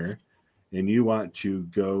trainer and you want to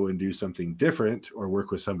go and do something different or work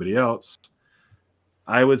with somebody else,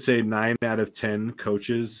 I would say 9 out of 10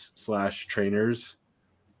 coaches / trainers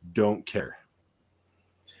don't care.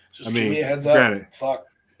 Just give me a heads up. Fuck.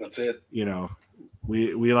 That's it. You know,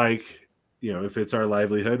 we like, you know, if it's our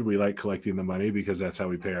livelihood, we like collecting the money because that's how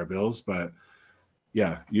we pay our bills. But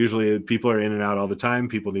yeah, usually people are in and out all the time.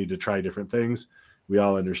 People need to try different things. We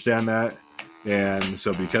all understand that. And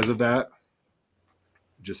so because of that,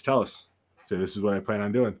 just tell us. Say, this is what I plan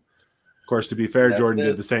on doing. Of course, to be fair, Jordan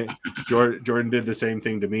did the same. Jordan did the same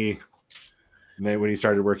thing to me. And then when he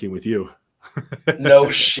started working with you. No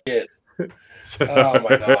shit. Oh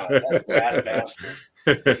my God. That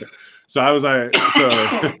bastard. So I was like,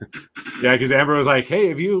 yeah, because Amber was like, hey,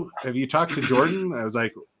 have you talked to Jordan? I was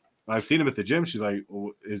like, I've seen him at the gym. She's like,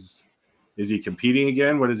 well, is he competing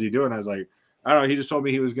again? What is he doing? I was like, I don't know. He just told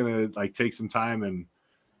me he was gonna like take some time and,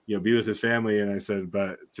 you know, be with his family. And I said,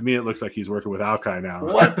 but to me, it looks like he's working with Alki now.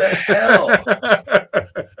 What the hell?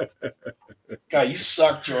 God, you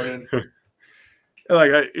suck, Jordan.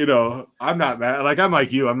 Like, I'm not mad. Like, I'm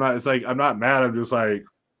like you. I'm not. It's like I'm not mad. I'm just like,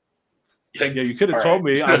 yeah, you could have told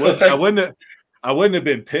me. I wouldn't have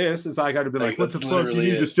been pissed. It's like I'd have been like, what the fuck? You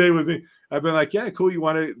need to stay with me. I've been like, yeah, cool. You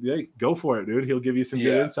want to? Yeah, go for it, dude. He'll give you some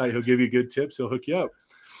good insight. He'll give you good tips. He'll hook you up.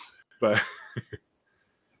 But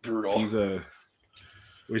brutal.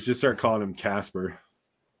 We should start calling him Casper.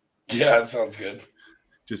 Yeah, that sounds good.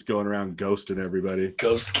 Just going around ghosting everybody.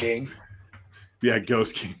 Ghost King. Yeah,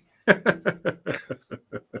 Ghost King.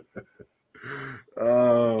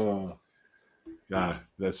 Oh God,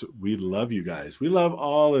 we love you guys. We love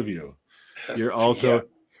all of you. You're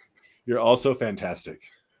also fantastic.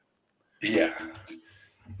 Yeah.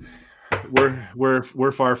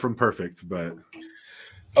 We're far from perfect, but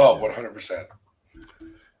 100%.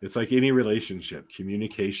 It's like any relationship.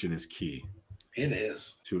 Communication is key. It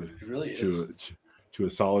is. It really is. To a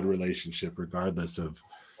solid relationship, regardless of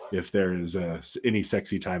if there is any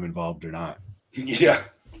sexy time involved or not. Yeah.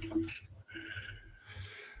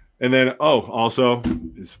 And then, also,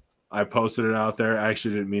 I posted it out there. I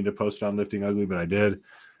actually didn't mean to post it on Lifting Ugly, but I did.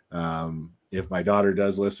 If my daughter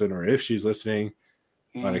does listen, or if she's listening,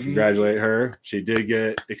 I want to congratulate her. She did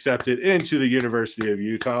get accepted into the University of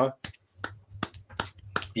Utah.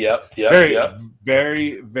 Yep.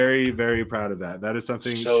 Very, very, very proud of that. That is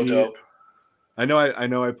something so dope. I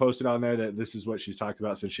know I posted on there that this is what she's talked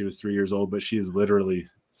about since she was 3 years old, but she is literally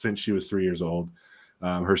since she was 3 years old.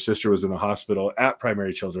 Her sister was in the hospital at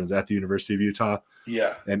Primary Children's at the University of Utah.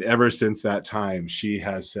 Yeah. And ever since that time, she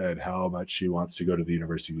has said how much she wants to go to the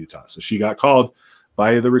University of Utah. So she got called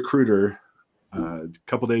by the recruiter a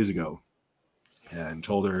couple days ago and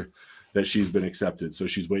told her that she's been accepted. So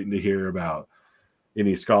she's waiting to hear about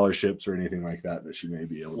any scholarships or anything like that she may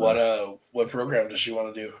be able to. What program does she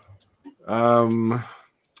want to do?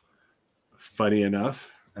 Funny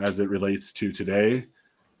enough, as it relates to today,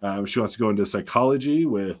 she wants to go into psychology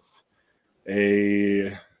with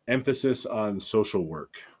a emphasis on social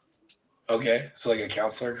work. Okay, so like a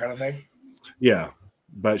counselor kind of thing? Yeah,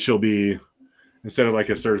 but she'll be, instead of like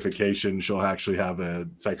a certification, she'll actually have a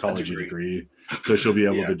psychology degree. So she'll be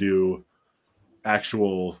able to do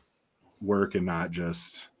actual work and not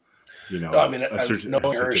just, knowing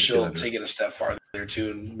her, she'll take it a step farther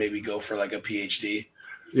too and maybe go for like a PhD.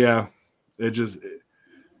 Yeah,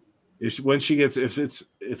 when she gets,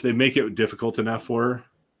 if they make it difficult enough for her,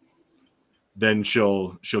 then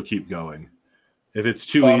she'll keep going. If it's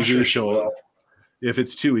too easy, if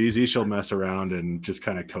it's too easy, she'll mess around and just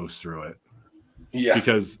kind of coast through it. Yeah,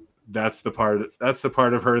 because that's the part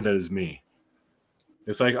of her that is me.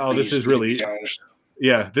 It's like, this is really,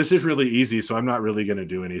 this is really easy, so I'm not really going to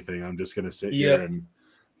do anything. I'm just going to sit here and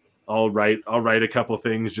I'll write a couple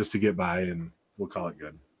things just to get by, and we'll call it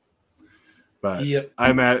good. But Yep. I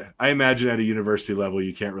imagine at a university level,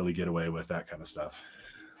 you can't really get away with that kind of stuff.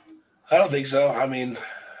 I don't think so. I mean,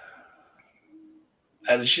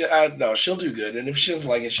 and she'll do good. And if she doesn't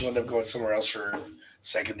like it, she'll end up going somewhere else for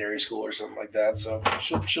secondary school or something like that. So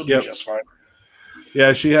she'll do just fine.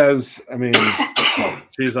 Yeah, she has. I mean,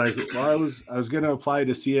 she's like, well, I was going to apply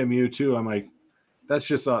to CMU too. I'm like, that's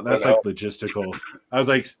like logistical. I was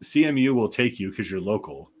like, CMU will take you because you're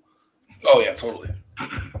local. Oh yeah, totally.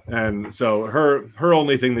 And so her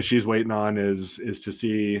only thing that she's waiting on is to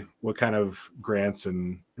see what kind of grants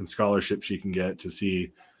and scholarships she can get, to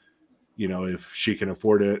see, if she can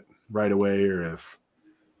afford it right away, or if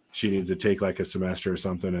she needs to take like a semester or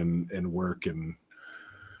something and work and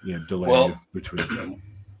delay between them.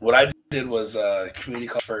 What I did was community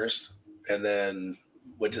college first, and then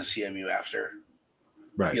went to CMU after.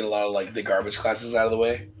 Right. To get a lot of like the garbage classes out of the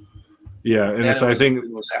way. Yeah, and so I think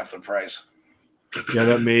it was half the price. Yeah,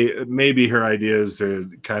 that may be her idea, is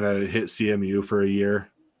to kind of hit CMU for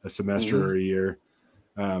a semester or a year,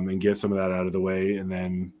 and get some of that out of the way, and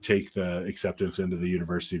then take the acceptance into the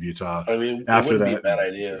University of Utah. I mean, after it wouldn't that, be a bad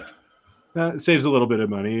idea. It saves a little bit of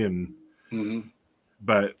money, and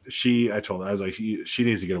but I told her, I was like, she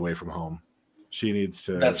needs to get away from home. She needs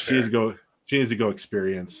to. That's fair. She needs to go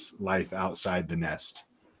experience life outside the nest.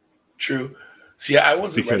 True. See, I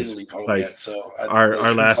wasn't ready to leave home yet, so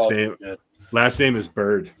our last name is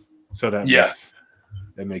Bird, so that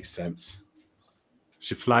makes sense.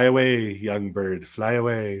 She fly away, young bird, fly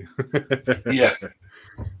away. Yeah.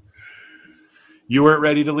 You weren't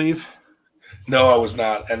ready to leave? No, I was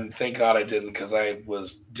not, and thank God I didn't, because I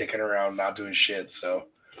was dicking around, not doing shit. So,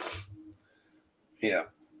 yeah,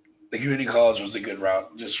 the community college was a good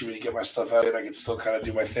route, just for me to get my stuff out, and I could still kind of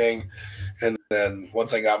do my thing. And then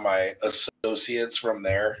once I got my associates from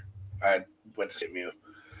there, I went to CMU.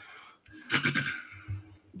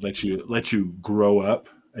 Let you grow up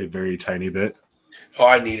a very tiny bit. Oh,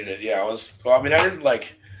 I needed it. Yeah, I didn't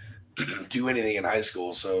like do anything in high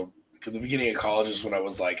school. So the beginning of college is when I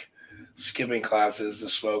was like skipping classes to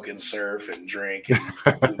smoke and surf and drink and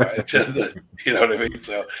you know what I mean?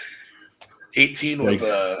 So 18 was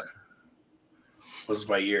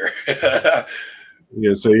my year.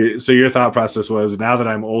 Yeah. So your thought process was, now that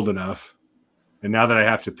I'm old enough, and now that I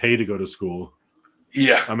have to pay to go to school,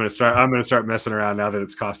 yeah, I'm gonna start messing around now that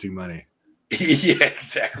it's costing money. Yeah,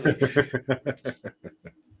 exactly.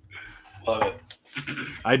 Love it.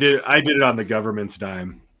 I did it on the government's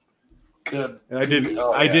dime. Good.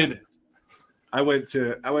 And I went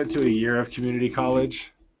to a year of community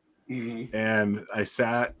college, and I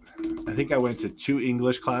think I went to 2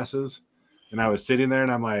 English classes, and I was sitting there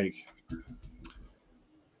and I'm like,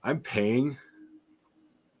 I'm paying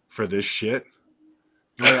for this shit.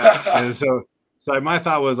 And so my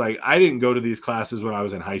thought was like, I didn't go to these classes when I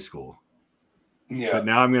was in high school. Yeah. But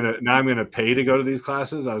now I'm gonna pay to go to these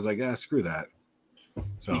classes. I was like, screw that.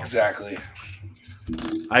 So exactly.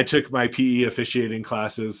 I took my PE officiating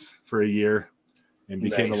classes for a year and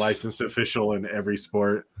became a licensed official in every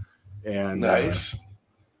sport. And nice.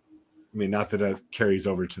 I mean, not that it carries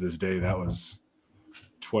over to this day. That was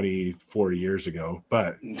 24 years ago,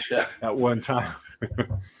 but at one time.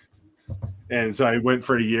 And so I went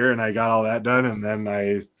for a year and I got all that done, and then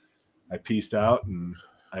I pieced out and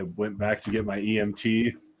I went back to get my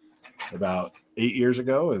EMT about 8 years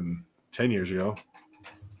ago and 10 years ago.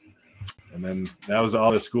 And then that was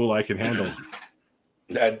all the school I could handle.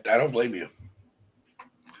 I don't blame you.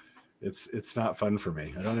 It's not fun for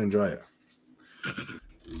me. I don't enjoy it.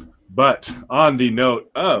 But on the note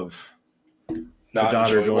of not the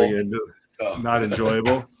daughter enjoyable. going into not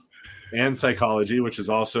enjoyable, and psychology, which is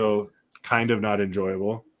also kind of not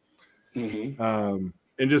enjoyable, and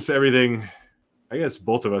just everything I guess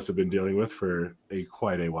both of us have been dealing with for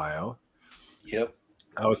quite a while. Yep.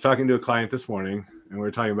 I was talking to a client this morning, and we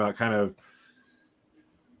were talking about kind of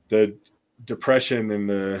the depression and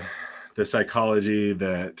the psychology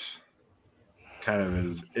that kind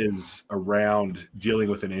of is around dealing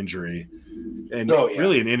with an injury, and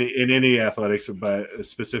really in any athletics, but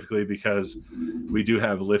specifically because we do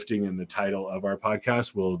have lifting in the title of our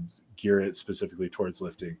podcast, we'll gear it specifically towards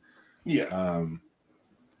lifting. Yeah.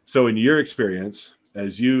 So in your experience,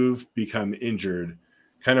 as you've become injured,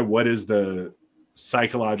 kind of what is the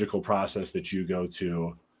psychological process that you go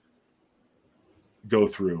through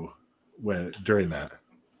during that?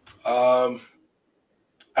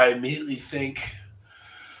 I immediately think,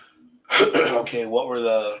 okay, what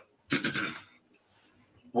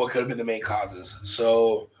could have been the main causes?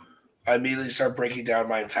 So I immediately start breaking down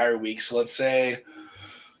my entire week. So let's say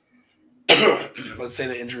let's say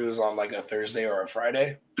the injury was on like a Thursday or a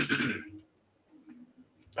Friday,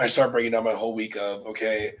 I start breaking down my whole week of,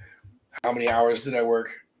 okay, how many hours did I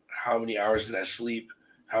work? How many hours did I sleep?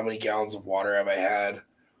 How many gallons of water have I had?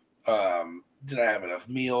 Did I have enough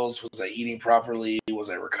meals? Was I eating properly? Was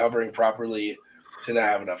I recovering properly? Did I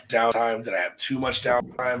have enough downtime? Did I have too much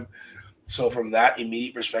downtime? So from that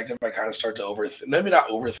immediate perspective, I kind of start to maybe not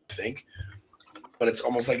overthink, but it's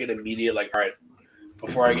almost like an immediate, like, all right,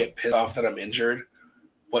 before I get pissed off that I'm injured,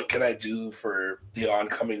 what can I do for the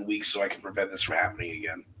oncoming week so I can prevent this from happening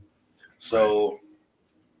again? So,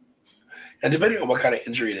 and depending on what kind of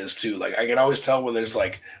injury it is too, like I can always tell when there's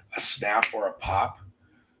like a snap or a pop,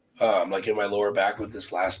 like in my lower back with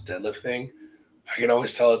this last deadlift thing, I can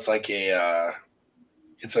always tell it's like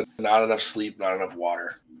it's a not enough sleep, not enough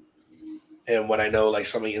water. And when I know like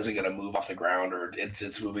something isn't going to move off the ground or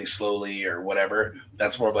it's moving slowly or whatever,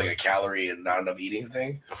 that's more of like a calorie and not enough eating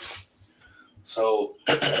thing. So,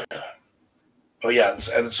 oh yeah,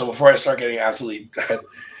 and so before I start getting absolutely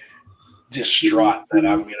distraught that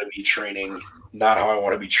I'm going to be training not how I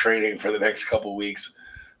want to be training for the next couple of weeks,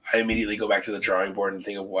 I immediately go back to the drawing board and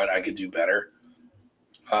think of what I could do better.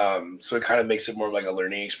 So it kind of makes it more like a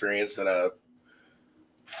learning experience than a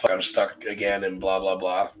I'm stuck again and blah blah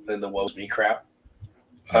blah than the woe's me crap.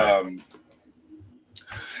 And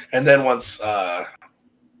then once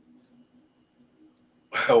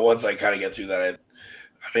once I kind of get through that,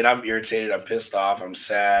 I mean, I'm irritated, I'm pissed off, I'm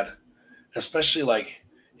sad, especially like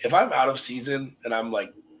if I'm out of season and I'm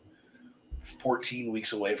like 14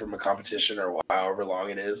 weeks away from a competition or however long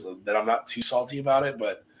it is, then I'm not too salty about it.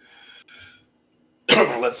 But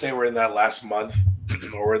let's say we're in that last month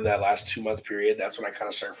or we're in that last 2-month period, that's when I kind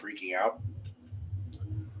of start freaking out.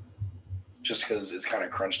 Just because it's kind of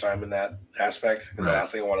crunch time in that aspect. And the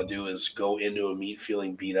last thing I want to do is go into a meet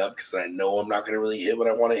feeling beat up because I know I'm not going to really hit what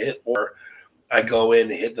I want to hit. Or I go in,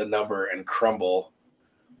 hit the number, and crumble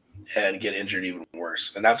and get injured even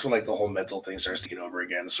worse. And that's when like the whole mental thing starts taking over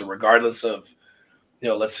again. So regardless of,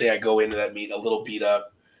 let's say I go into that meet a little beat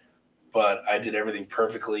up, but I did everything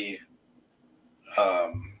perfectly,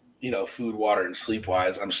 food, water, and sleep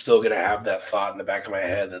wise, I'm still going to have that thought in the back of my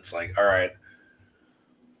head that's like, all right,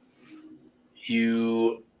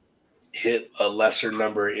 you hit a lesser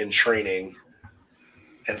number in training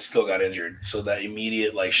and still got injured. So that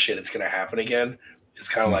immediate like shit, it's going to happen again. It's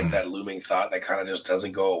kind of like that looming thought that kind of just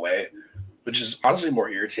doesn't go away, which is honestly more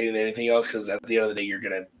irritating than anything else. Cause at the end of the day,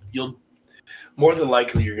 you'll more than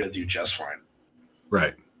likely you're going to do just fine.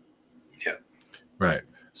 Right. Yeah. Right.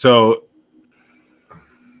 So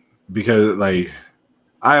because like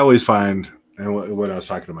I always find, and when I was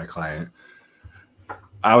talking to my client,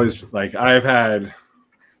 I was like, I've had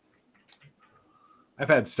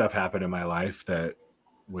stuff happen in my life that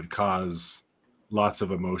would cause lots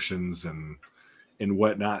of emotions and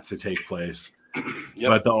whatnot to take place.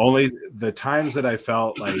 Yep. But the times that I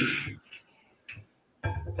felt like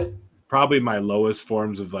probably my lowest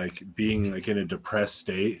forms of like being like in a depressed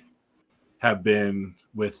state have been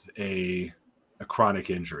with a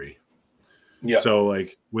chronic injury. Yeah. So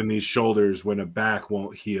like when a back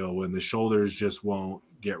won't heal, when the shoulders just won't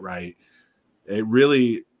get right, it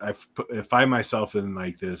really, I find myself in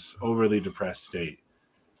like this overly depressed state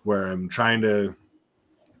where I'm trying to,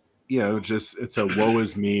 it's a woe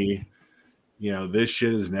is me, this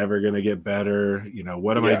shit is never going to get better.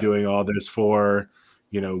 What am I doing all this for?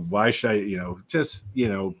 Why should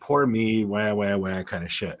I, poor me, wah kind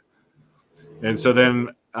of shit. And so then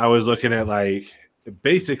I was looking at like,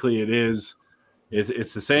 basically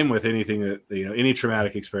it's the same with anything that, any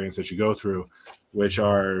traumatic experience that you go through, which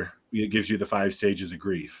it gives you the 5 stages of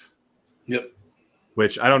grief. Yep.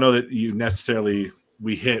 Which I don't know that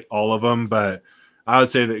we hit all of them, but I would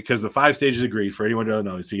say that because the 5 stages of grief, for anyone who doesn't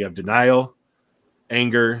know, so you have denial,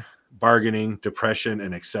 anger, bargaining, depression,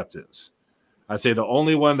 and acceptance. I'd say the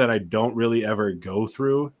only one that I don't really ever go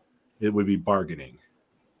through, it would be bargaining.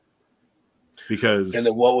 Because and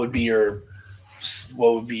then what would be your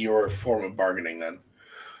form of bargaining then?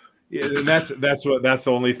 Yeah, and that's the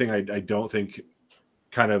only thing I don't think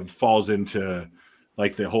kind of falls into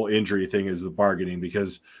like the whole injury thing is the bargaining,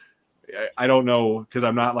 because I don't know, because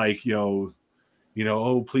I'm not like, oh,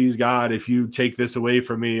 please God, if you take this away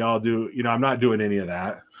from me, I'll do, I'm not doing any of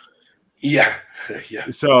that. Yeah. Yeah.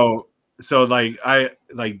 So like I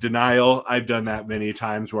like denial. I've done that many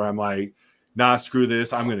times where I'm like, nah, screw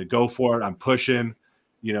this. I'm going to go for it. I'm pushing,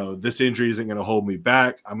 this injury isn't going to hold me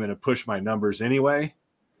back. I'm going to push my numbers anyway.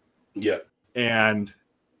 Yeah. And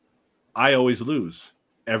I always lose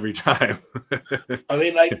every time. I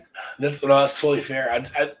mean, like, that's totally fair. I'm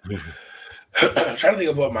trying to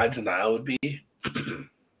think of what my denial would be.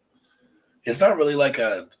 it's not really like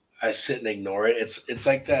I sit and ignore it. It's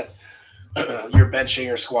like that you're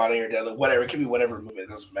benching or squatting or deadlift, whatever. It can be whatever movement, it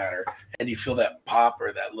doesn't matter. And you feel that pop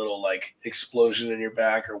or that little like explosion in your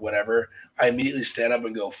back or whatever. I immediately stand up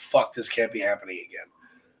and go, fuck, this can't be happening again.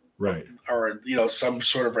 Right. Or, some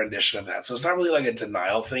sort of rendition of that. So it's not really like a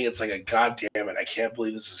denial thing. It's like a God damn it, I can't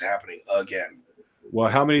believe this is happening again. Well,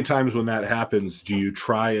 how many times when that happens do you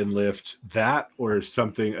try and lift that or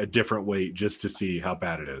a different weight just to see how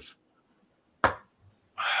bad it is?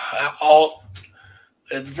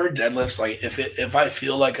 For deadlifts, like if I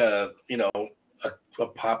feel like a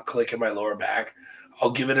pop click in my lower back,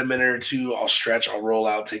 I'll give it a minute or two. I'll stretch. I'll roll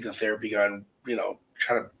out. Take the therapy gun.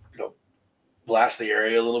 Try to blast the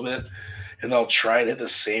area a little bit, and then I'll try and hit the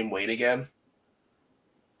same weight again.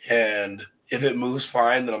 And if it moves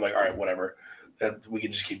fine, then I'm like, all right, whatever. That we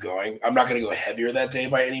can just keep going. I'm not going to go heavier that day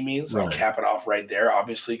by any means. Right. I'll cap it off right there,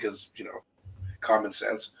 obviously, because common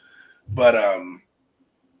sense. But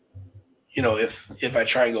if I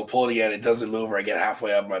try and go pull it again, it doesn't move, or I get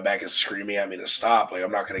halfway up, my back is screaming at me to stop. Like,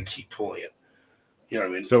 I'm not going to keep pulling it. You know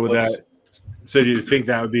what I mean? So so do you think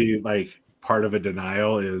that would be like part of a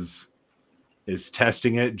denial is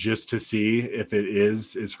testing it just to see if it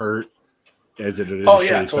is hurt as it is? Oh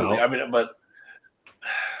yeah, totally. Felt? I mean, but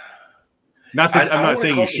not that I'm not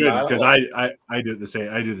saying you shouldn't, because I do the same.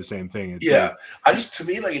 I do the same thing. It's I just, to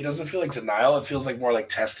me, like, it doesn't feel like denial. It feels like more like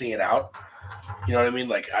testing it out. You know what I mean?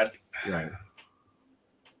 Like right.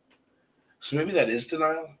 So maybe that is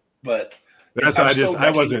denial, but that's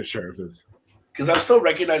I wasn't sure if it's because I'm still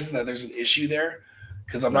recognizing that there's an issue there.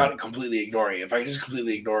 Because I'm not completely ignoring it. If I just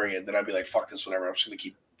completely ignoring it, then I'd be like, fuck this, whatever. I'm just going to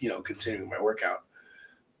keep, continuing my workout.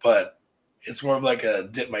 But it's more of like a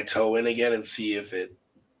dip my toe in again and see if it,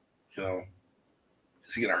 is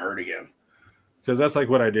it going to hurt again? Because that's like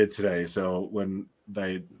what I did today. So when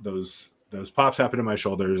those pops happened in my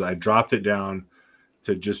shoulders, I dropped it down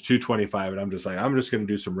to just 225. And I'm just going to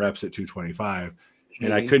do some reps at 225. Mm-hmm.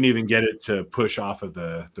 And I couldn't even get it to push off of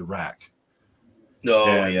the rack.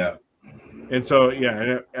 And so,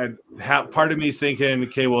 and part of me is thinking,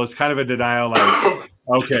 okay, well, it's kind of a denial. Like,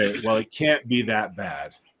 okay, well, it can't be that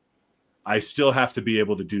bad. I still have to be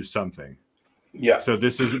able to do something. Yeah. So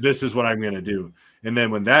this is what I'm going to do. And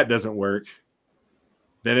then when that doesn't work,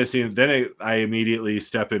 then I immediately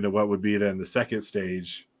step into what would be then the second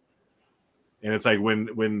stage. And it's like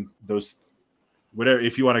when those, whatever,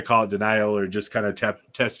 if you want to call it denial or just kind of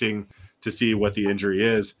testing to see what the injury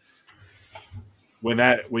is.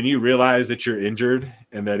 When you realize that you're injured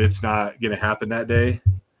and that it's not going to happen that day,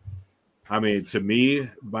 I mean, to me,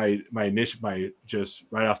 my just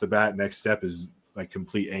right off the bat, next step is like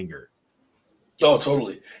complete anger. Oh,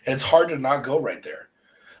 totally. And it's hard to not go right there.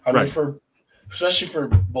 I mean, especially for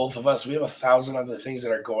both of us, we have 1,000 other things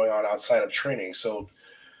that are going on outside of training. So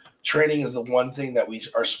training is the one thing that we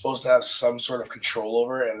are supposed to have some sort of control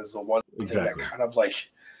over, and is the one thing that kind of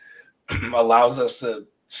like allows us to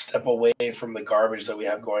step away from the garbage that we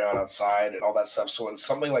have going on outside and all that stuff. So when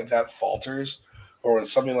something like that falters, or when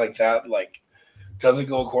something like that like doesn't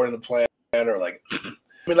go according to plan, or like I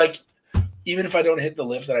mean, like, even if I don't hit the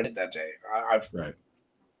lift that I did that day,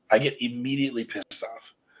 I get immediately pissed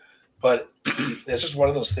off. But it's just one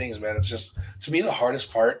of those things, man. It's just, to me, the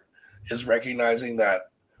hardest part is recognizing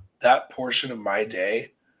that portion of my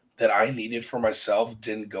day that I needed for myself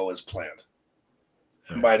didn't go as planned.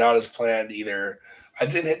 And by not as planned, either I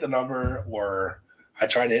didn't hit the number, or I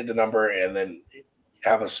tried to hit the number and then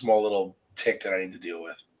have a small little tick that I need to deal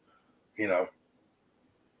with,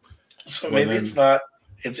 So maybe it's not.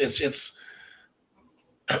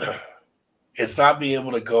 It's not being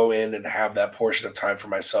able to go in and have that portion of time for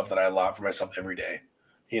myself that I allot for myself every day,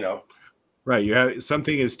 Right. You have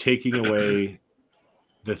something is taking away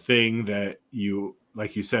the thing that you,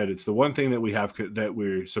 like you said, it's the one thing that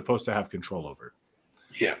we're supposed to have control over.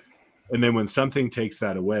 Yeah. And then when something takes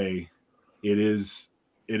that away, it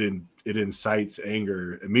incites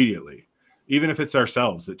anger immediately, even if it's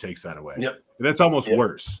ourselves that takes that away. Yep. And that's almost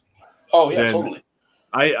worse. Oh yeah, totally.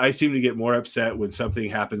 I seem to get more upset when something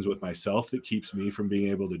happens with myself that keeps me from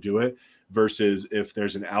being able to do it, versus if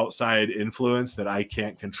there's an outside influence that I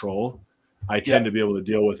can't control, I tend to be able to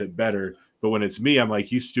deal with it better. But when it's me, I'm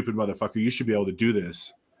like, you stupid motherfucker, you should be able to do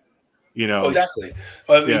this. Oh, exactly.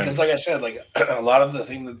 Well, because like I said, like a lot of the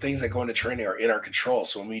things that go into training are in our control.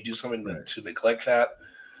 So when we do something to neglect that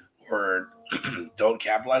or don't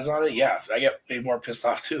capitalize on it, I get way more pissed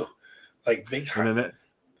off too, like big time. And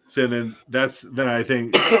then I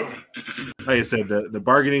think, like I said, the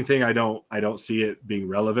bargaining thing, I don't see it being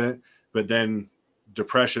relevant. But then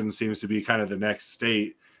depression seems to be kind of the next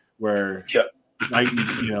state where,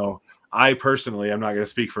 I personally, I'm not going to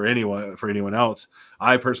speak for anyone else.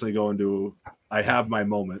 I personally I have my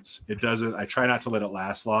moments. I try not to let it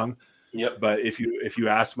last long. Yep. But if you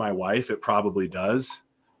ask my wife, it probably does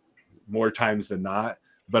more times than not.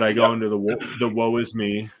 But I go into the woe is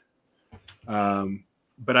me.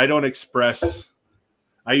 But I don't express.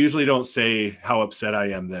 I usually don't say how upset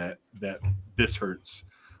I am that this hurts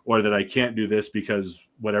or that I can't do this because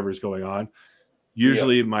whatever's going on.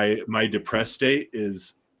 Usually my depressed state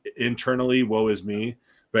is internally woe is me,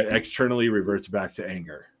 but externally reverts back to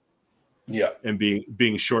anger. Yeah. And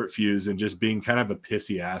being short fused and just being kind of a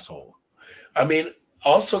pissy asshole. I mean,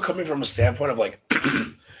 also coming from a standpoint of like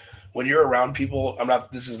when you're around people,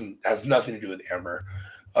 has nothing to do with Amber.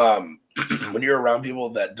 When you're around people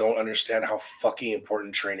that don't understand how fucking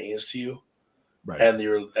important training is to you, right? And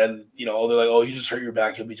they're like, oh, you just hurt your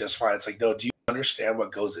back, you'll be just fine. It's like, no, do you understand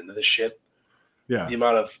what goes into this shit? Yeah. The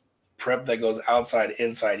amount of prep that goes outside,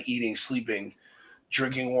 inside, eating, sleeping,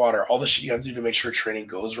 drinking water, all the shit you have to do to make sure training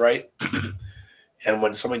goes right. And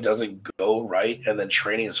when something doesn't go right and then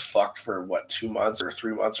training is fucked for 2 months or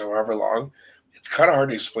 3 months or however long, it's kind of hard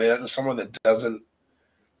to explain that to someone that doesn't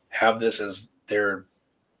have this as their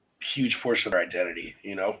huge portion of their identity,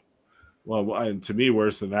 you know? Well, and to me,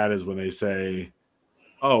 worse than that is when they say,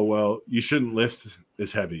 oh, well, you shouldn't lift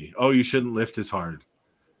as heavy. Oh, you shouldn't lift as hard.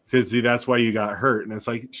 Because that's why you got hurt. And it's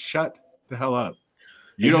like, shut the hell up.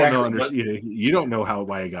 You don't know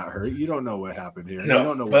why I got hurt. You don't know what happened here. No, you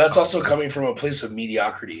don't know but that's also coming from a place of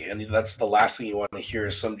mediocrity. And that's the last thing you want to hear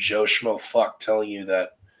is some Joe Schmo fuck telling you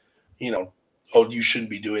that, oh, you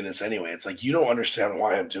shouldn't be doing this anyway. It's like, you don't understand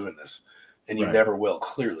why I'm doing this. And you never will,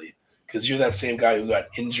 clearly. Because you're that same guy who got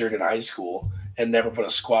injured in high school and never put a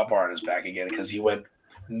squat bar on his back again because he went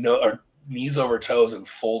knees over toes and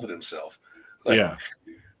folded himself.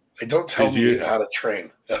 Don't tell me how to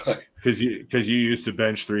train. Because you used to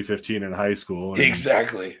bench 315 in high school. And,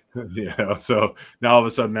 exactly. So now all of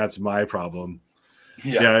a sudden that's my problem.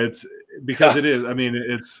 Yeah, it's because it is. I mean,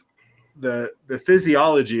 it's the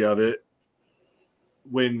physiology of it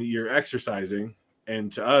when you're exercising,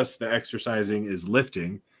 and to us, the exercising is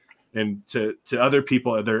lifting, and to other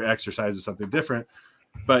people, their exercise is something different.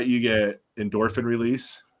 But you get endorphin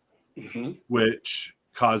release, which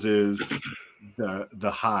causes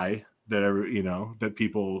the high that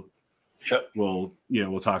people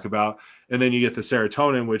will talk about, and then you get the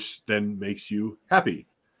serotonin, which then makes you happy.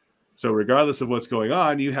 So regardless of what's going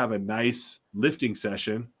on, you have a nice lifting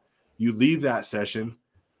session. You leave that session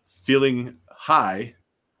feeling high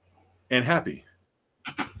and happy.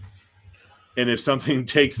 And if something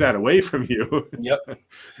takes that away from you,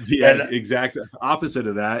 the exact opposite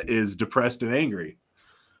of that is depressed and angry.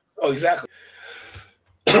 Oh, exactly.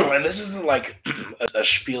 And this isn't like a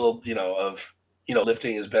spiel, of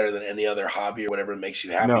lifting is better than any other hobby or whatever makes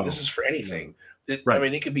you happy. No. This is for anything. I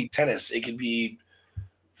mean, it could be tennis. It could be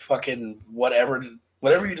fucking whatever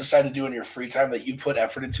you decide to do in your free time that you put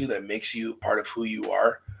effort into that makes you part of who you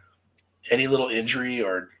are. Any little injury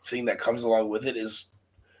or thing that comes along with it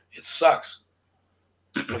it sucks.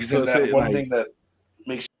 Because then that one thing that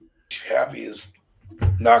makes you happy is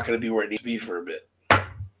not going to be where it needs to be for a bit.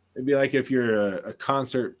 It'd be like if you're a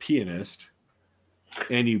concert pianist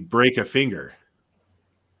and you break a finger.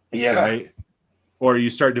 Yeah. Right? Or you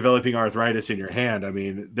start developing arthritis in your hand. I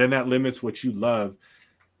mean, then that limits what you love.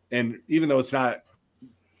 And even though it's not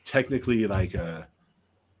technically like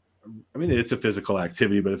it's a physical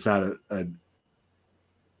activity, but it's not a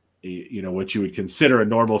what you would consider a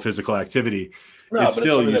normal physical activity. No, but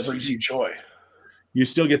it's something that brings you joy. You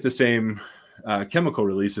still get the same chemical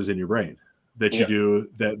releases in your brain that you do,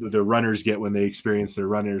 that the runners get when they experience their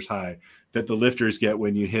runner's high, that the lifters get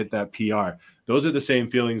when you hit that PR. Those are the same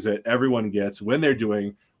feelings that everyone gets when they're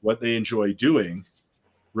doing what they enjoy doing,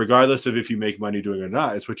 regardless of if you make money doing it or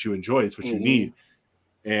not. It's what you enjoy. It's what you need.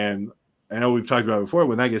 And I know we've talked about it before.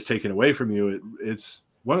 When that gets taken away from you, it's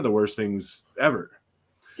one of the worst things ever.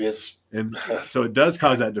 Yes. And so it does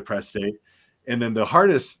cause that depressed state. And then the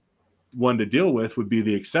hardest one to deal with would be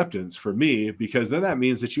the acceptance for me, because then that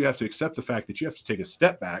means that you have to accept the fact that you have to take a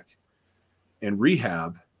step back and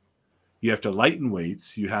rehab. You have to lighten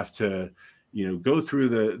weights. You have to, go through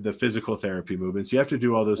the physical therapy movements. You have to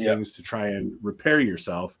do all those things to try and repair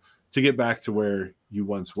yourself to get back to where you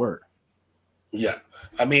once were. Yeah.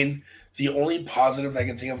 I mean, the only positive I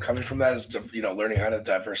can think of coming from that is, learning how to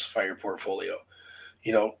diversify your portfolio.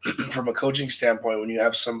 From a coaching standpoint, when you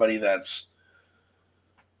have somebody that's,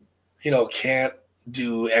 can't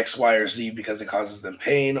do X, Y, or Z because it causes them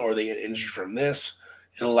pain or they get injured from this,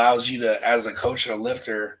 it allows you to, as a coach and a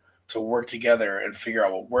lifter, to work together and figure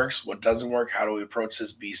out what works, what doesn't work, how do we approach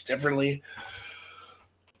this beast differently.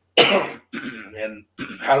 And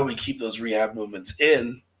how do we keep those rehab movements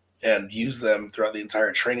in and use them throughout the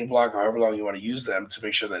entire training block, however long you want to use them, to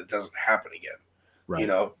make sure that it doesn't happen again. Right. You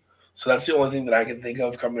know, so that's the only thing that I can think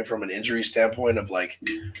of coming from an injury standpoint of like,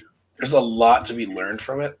 there's a lot to be learned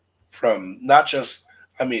from it, from not just,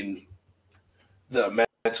 I mean, the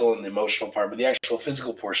mental and the emotional part, but the actual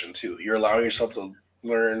physical portion too. You're allowing yourself to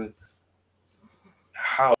learn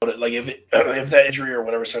how to, like, if that injury or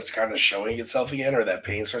whatever starts kind of showing itself again, or that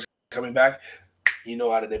pain starts coming back, you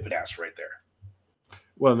know how to nip it ass right there.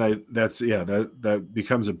 Well, that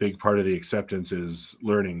becomes a big part of the acceptance, is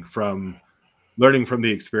learning from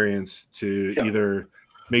the experience to either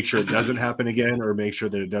make sure it doesn't happen again or make sure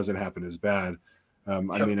that it doesn't happen as bad. I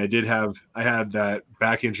mean, I had that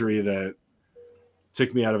back injury that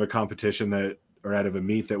took me out of a competition or out of a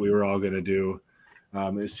meet that we were all going to do.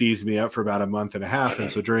 It seized me up for about a month and a half. And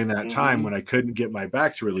so during that time when I couldn't get my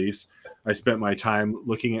back to release, I spent my time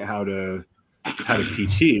looking at how to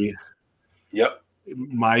PT. Yep.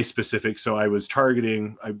 My specific. So I was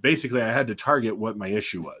targeting, I had to target what my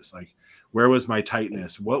issue was. Like, where was my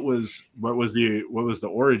tightness? What was the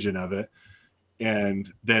origin of it?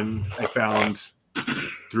 And then I found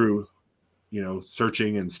through,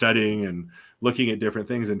 searching and studying and looking at different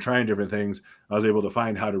things and trying different things, I was able to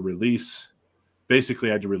find how to release. Basically,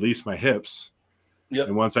 I had to release my hips. Yep.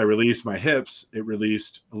 And once I released my hips, it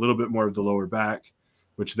released a little bit more of the lower back,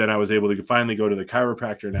 which then I was able to finally go to the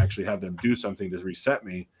chiropractor and actually have them do something to reset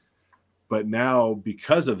me. But now,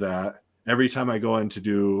 because of that, every time I go in to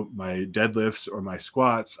do my deadlifts or my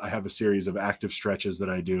squats, I have a series of active stretches that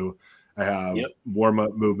I do. I have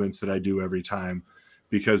warm-up movements that I do every time,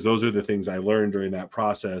 because those are the things I learned during that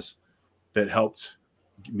process that helped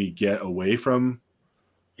me get away from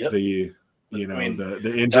the injury.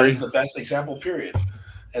 That is the best example, period.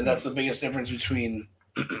 And that's the biggest difference between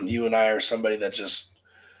you and I, or somebody that just,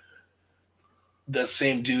 the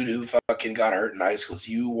same dude who fucking got hurt in high school.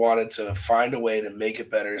 You wanted to find a way to make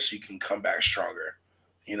it better so you can come back stronger.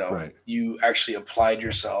 You actually applied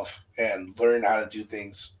yourself and learned how to do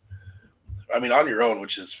things, I mean, on your own,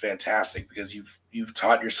 which is fantastic, because you've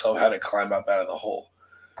taught yourself how to climb up out of the hole,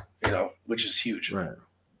 which is huge. Right.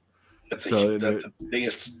 That's the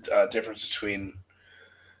biggest difference between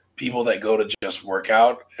people that go to just work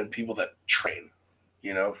out and people that train,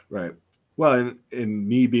 Right. Well, and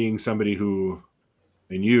me being somebody who,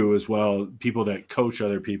 and you as well, people that coach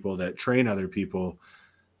other people, that train other people,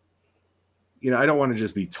 I don't want to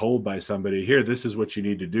just be told by somebody, here, this is what you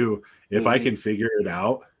need to do. If I can figure it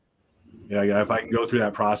out, if I can go through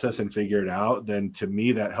that process and figure it out, then to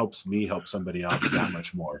me, that helps me help somebody else that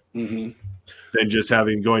much more than just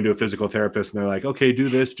going to a physical therapist and they're like, okay, do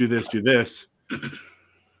this, do this, do this.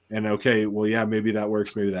 And okay, well, yeah, maybe that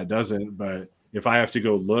works, maybe that doesn't. But if I have to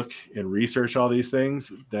go look and research all these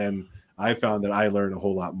things, then I found that I learned a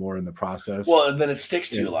whole lot more in the process. Well, and then it sticks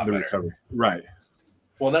to you a lot better. Recovery. Right.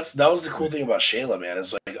 Well, that was the cool thing about Shayla, man.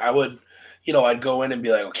 Is like, I would, I'd go in and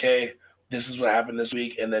be like, okay, this is what happened this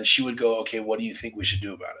week. And then she would go, okay, what do you think we should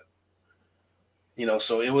do about it?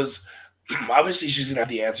 So it was, obviously she's going to have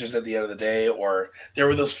the answers at the end of the day, or there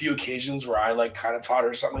were those few occasions where I kind of taught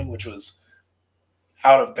her something, which was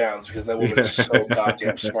out of bounds, because that woman is so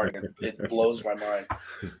goddamn smart. It blows my mind.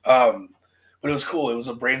 But it was cool. It was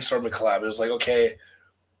a brainstorming collab. It was like, okay,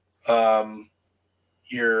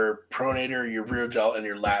 your pronator, your rear delt, and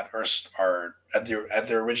your lat are at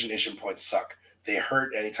their origination point suck. They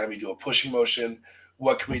hurt anytime you do a pushing motion.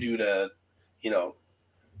 What can we do to,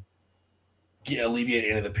 alleviate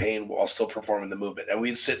any of the pain while still performing the movement? And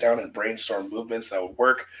we'd sit down and brainstorm movements that would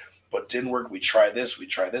work, but didn't work. We try this, we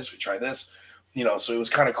try this, we try this. So it was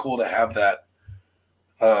kind of cool to have that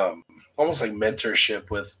almost like mentorship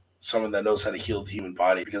with someone that knows how to heal the human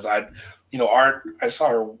body, because I saw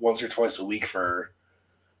her once or twice a week for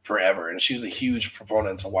forever, and she was a huge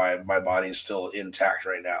proponent to why my body is still intact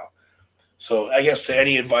right now. So I guess, to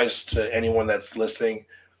any advice to anyone that's listening,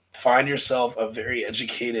 find yourself a very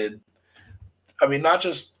educated, I mean, not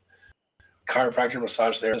just chiropractor,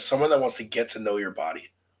 massage therapist, someone that wants to get to know your body,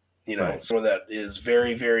 right. Someone that is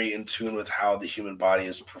very, very in tune with how the human body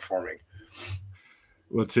is performing.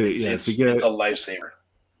 Well, it's a lifesaver.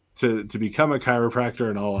 To become a chiropractor,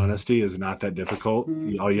 in all honesty, is not that difficult.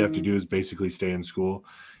 All you have to do is basically stay in school.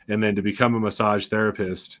 And then to become a massage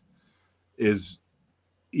therapist is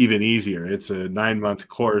even easier. It's a 9-month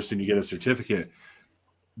course and you get a certificate.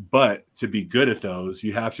 But to be good at those,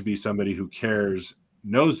 you have to be somebody who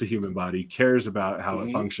knows the human body, cares about how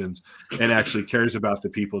it functions, and actually cares about the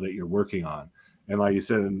people that you're working on. And like you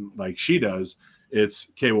said, and like she does, it's,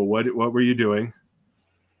 okay, well, what were you doing?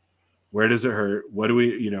 Where does it hurt? What do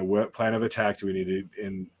we, what plan of attack do we need to,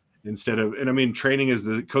 and instead of, and I mean, training is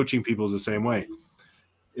the coaching people is the same way.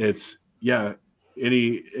 It's not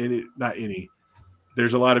any,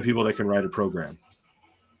 there's a lot of people that can write a program.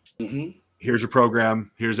 Mm-hmm. Here's a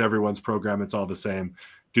program. Here's everyone's program. It's all the same.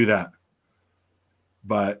 Do that.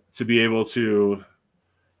 But to be able to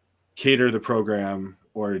cater the program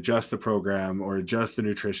or adjust the program or adjust the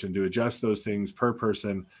nutrition, to adjust those things per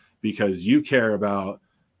person because you care about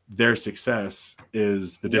their success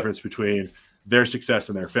is the difference between their success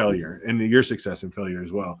and their failure, and your success and failure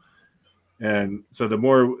as well. And so the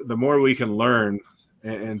more we can learn,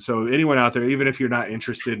 and so anyone out there, even if you're not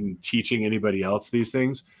interested in teaching anybody else these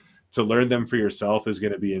things, to learn them for yourself is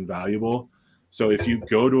going to be invaluable. So if you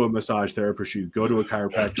go to a massage therapist, you go to a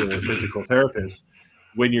chiropractor or a physical therapist,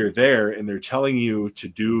 when you're there and they're telling you to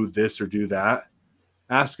do this or do that,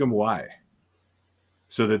 ask them why,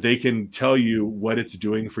 so that they can tell you what it's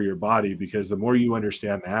doing for your body. Because the more you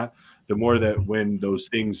understand that, the more that when those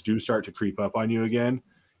things do start to creep up on you again,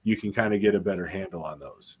 you can kind of get a better handle on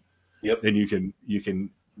those. Yep. And you can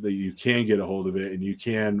get a hold of it, and you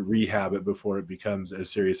can rehab it before it becomes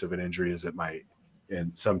as serious of an injury as it might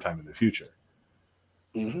in sometime in the future.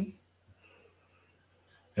 Mm-hmm.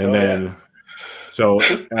 And then, so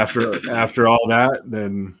after all that,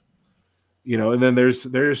 then, you know, and then there's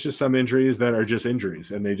just some injuries that are just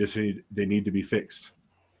injuries, and they need to be fixed.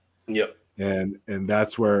 Yep. And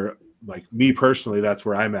that's where, like, me personally, that's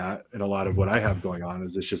where I'm at. And a lot of what I have going on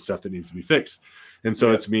is it's just stuff that needs to be fixed. And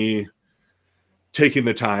so it's me taking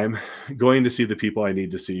the time, going to see the people I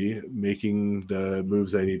need to see, making the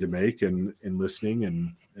moves I need to make, and listening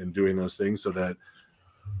and doing those things so that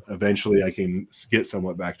eventually I can get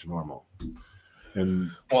somewhat back to normal.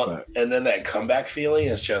 And then that comeback feeling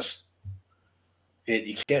is just,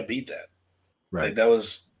 you can't beat that. Right. Like, that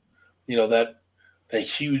was, you know, that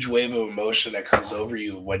huge wave of emotion that comes over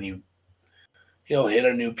you when you hit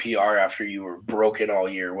a new PR after you were broken all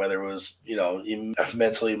year, whether it was, you know,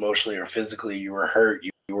 mentally, emotionally, or physically, you were hurt.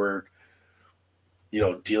 You were, you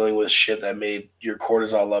know, dealing with shit that made your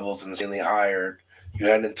cortisol levels insanely high, or you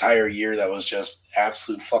had an entire year that was just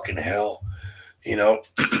absolute fucking hell, you know?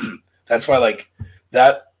 That's why, like,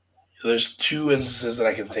 that, there's two instances that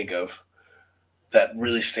I can think of that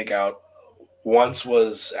really stick out. Once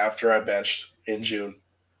was after I benched in June.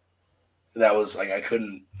 That was like,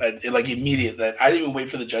 immediate. That I didn't even wait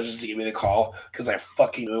for the judges to give me the call, because I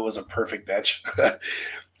fucking knew it was a perfect bench.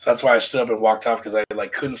 So that's why I stood up and walked off, because I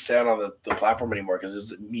couldn't stand on the platform anymore, because it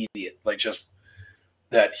was immediate. Like, just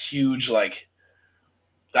that huge, like,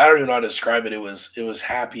 I don't even know how to describe it. It was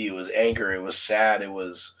happy. It was anger. It was sad. It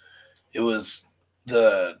was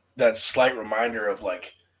that slight reminder of,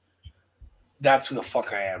 like, that's who the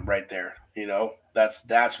fuck I am right there. You know,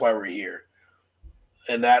 that's why we're here.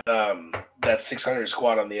 And that 600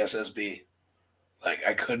 squat on the SSB, like,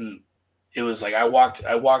 I couldn't. It was like I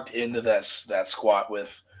walked into that squat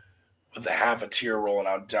with a half a tear rolling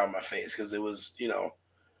out down my face, because it was, you know,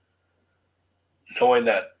 knowing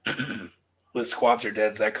that with squats or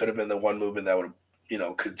deads, that could have been the one movement that would, you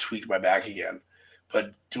know, could tweak my back again.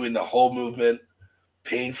 But doing the whole movement,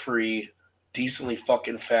 pain free, decently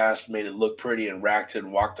fucking fast, made it look pretty, and racked it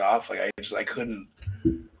and walked off. Like, I couldn't.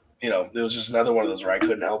 You know, it was just another one of those where I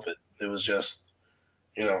couldn't help it. It was just,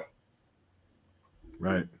 you know,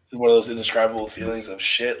 right, one of those indescribable feelings of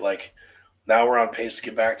shit. Like, now we're on pace to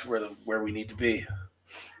get back to where we need to be.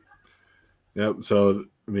 Yep. So,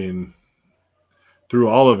 I mean, through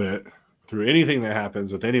all of it, through anything that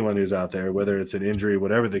happens with anyone who's out there, whether it's an injury,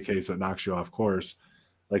 whatever the case that knocks you off course,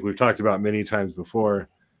 like we've talked about many times before,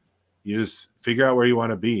 you just figure out where you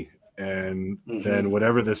want to be. And then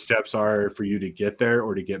whatever the steps are for you to get there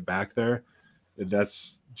or to get back there,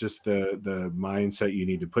 that's just the mindset you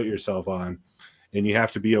need to put yourself on. And you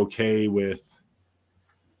have to be okay with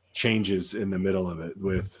changes in the middle of it,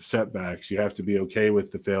 with setbacks. You have to be okay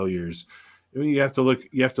with the failures. I mean, you have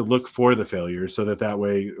to look for the failures, so that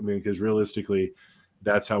way, I mean, because realistically,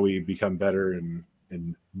 that's how we become better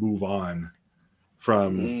and move on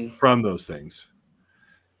from those things.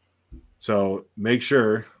 So make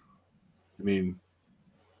sure, I mean,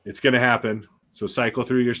 it's going to happen. So cycle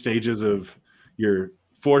through your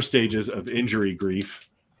 4 stages of injury grief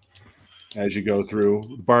as you go through.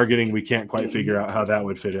 Bargaining, we can't quite figure out how that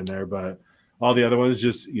would fit in there, but all the other ones,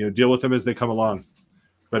 just, you know, deal with them as they come along,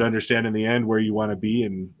 but understand in the end where you want to be,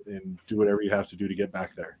 and do whatever you have to do to get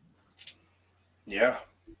back there. Yeah.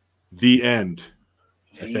 The end.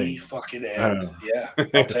 The fucking end. Yeah.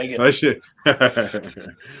 I'll take it.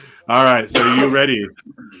 All right. So you ready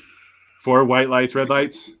for white lights, red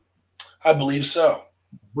lights? I believe so.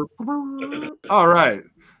 All right.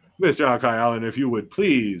 Mr. Alki Allen, if you would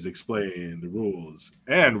please explain the rules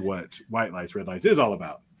and what white lights, red lights is all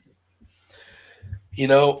about. You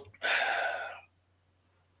know,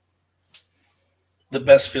 the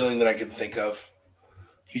best feeling that I can think of,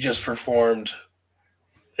 you just performed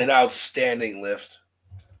an outstanding lift,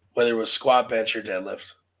 whether it was squat, bench, or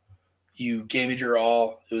deadlift. You gave it your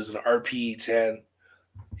all. It was an RPE 10.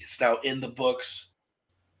 It's now in the books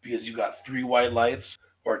because you got 3 white lights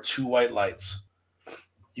or 2 white lights.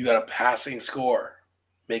 You got a passing score,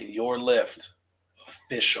 making your lift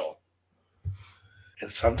official. And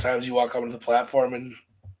sometimes you walk up onto the platform and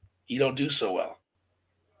you don't do so well.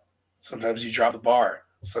 Sometimes you drop the bar.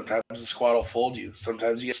 Sometimes the squat will fold you.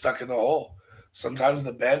 Sometimes you get stuck in the hole. Sometimes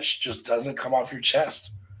the bench just doesn't come off your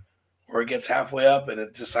chest, or it gets halfway up and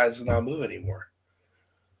it decides to not move anymore.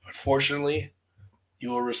 Unfortunately,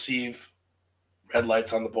 you will receive red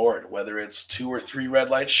lights on the board, whether it's 2 or 3 red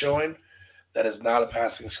lights showing. That is not a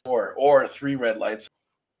passing score, or 3 red lights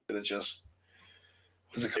and it just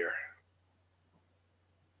was a clear.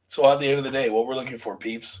 So at the end of the day, what we're looking for,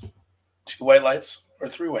 peeps, 2 white lights or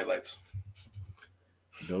 3 white lights.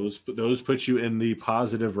 Those put you in the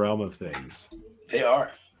positive realm of things. They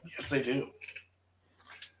are. Yes, they do.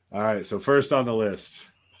 All right. So first on the list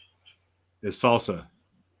is salsa.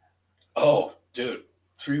 Oh, dude,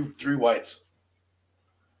 3 whites.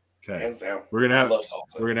 Okay. Hands down. We're gonna have I love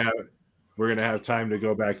salsa. We're gonna have time to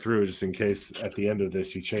go back through just in case at the end of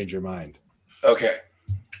this you change your mind. Okay.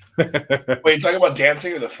 Wait, you talking about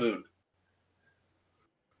dancing or the food?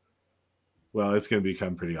 Well, it's going to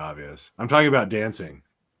become pretty obvious. I'm talking about dancing.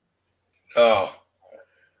 Oh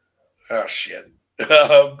shit.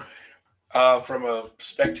 From a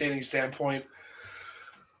spectating standpoint,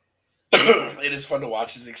 it is fun to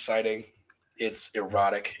watch. It's exciting. It's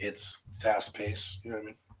erotic. It's fast paced. You know what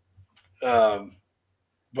I mean?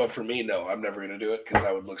 But for me, no, I'm never going to do it because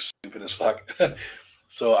I would look stupid as fuck.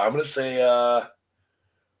 So I'm going to say,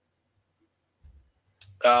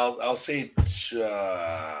 I'll say,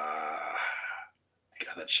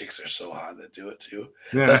 God, the chicks are so hot that do it too.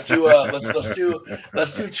 Let's do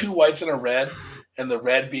let's do 2 whites and a red, and the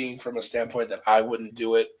red being from a standpoint that I wouldn't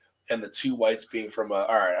do it, and the 2 whites being from all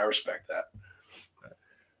right, I respect that.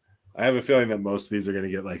 I have a feeling that most of these are going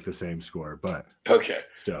to get like the same score, but okay,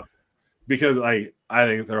 still, because like I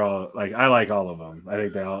think they're all like I like all of them. I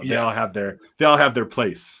think they all have their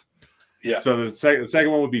place. Yeah. So the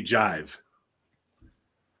second one would be jive.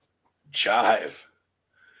 Jive.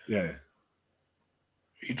 Yeah.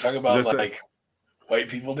 You talk about like white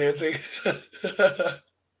people dancing?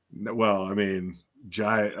 Well, I mean,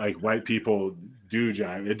 jive, like white people do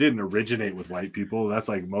jive. It didn't originate with white people. That's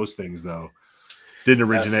like most things, though. Didn't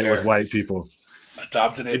originate with white people.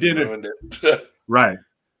 Adopted it and ruined it. Right.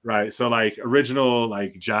 So like original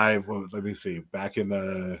like jive. Well, let me see. Back in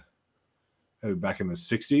the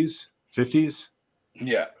 60s, 50s.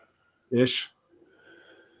 Yeah. Ish.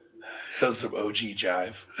 That was some OG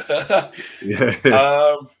jive.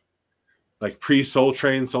 Yeah. Like pre-Soul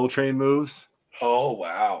Train Moves. Oh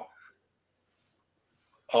wow.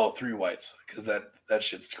 Oh, 3 whites because that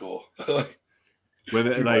shit's cool. when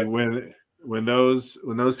those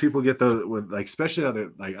people get those, like especially how they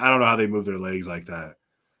like, I don't know how they move their legs like that.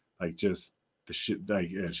 Like just the shit. Like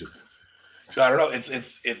it's just. I don't know. It's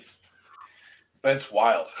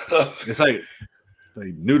wild. It's like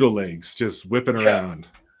noodle legs just whipping around,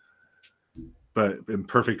 but in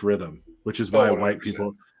perfect rhythm, which is why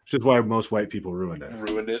most white people ruined it.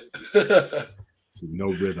 So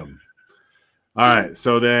no rhythm. All right,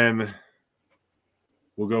 so then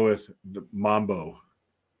we'll go with the Mambo.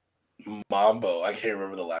 Mambo. I can't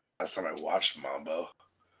remember the last time I watched Mambo.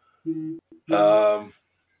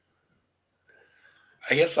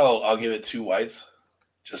 I guess I'll give it 2 whites,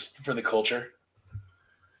 just for the culture.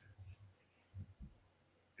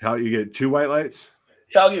 How you get 2 white lights?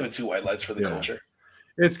 Yeah, I'll give it 2 white lights for the culture.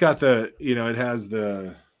 It's got the, it has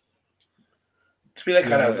the. To me, that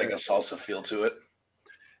kind of has like a salsa feel to it.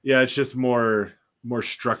 Yeah, it's just more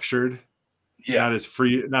structured. Yeah, not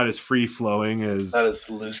as free flowing as. Not as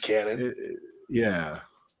loose cannon. The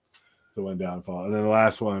one downfall, and then the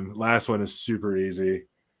last one is super easy.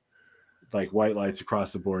 Like white lights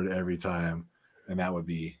across the board every time, and that would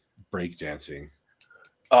be break dancing.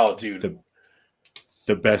 Oh, dude,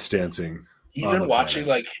 the best dancing. Even watching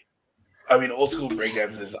old school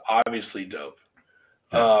breakdance is obviously dope.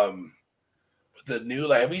 The new,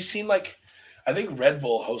 have you seen I think Red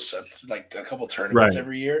Bull hosts a couple tournaments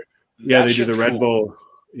every year. Yeah, they do the Red Bull.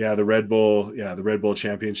 Yeah, the Red Bull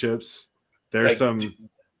championships. There's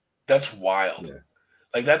that's wild.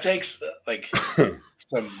 Yeah. That takes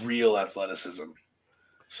some real athleticism.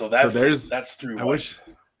 So that's 3 whites.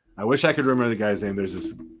 I wish I could remember the guy's name.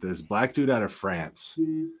 There's this black dude out of France.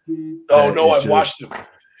 Oh no, I've watched him.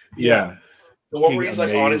 Yeah. The one where he's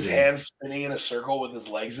like on his hands spinning in a circle with his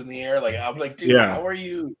legs in the air. Like I'm like, dude, how are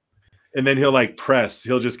you? And then he'll like press.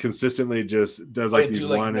 He'll just consistently just does like these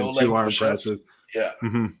 1 and 2 arm presses. Yeah.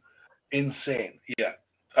 Insane. Yeah.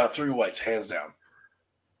 3 whites, hands down.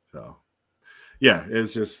 So yeah,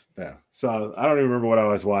 it's just So I don't even remember what I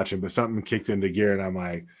was watching, but something kicked into gear and I'm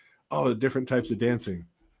like, oh, different types of dancing.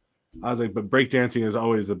 I was like, but break dancing is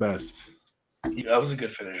always the best. Yeah, that was a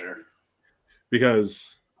good finisher.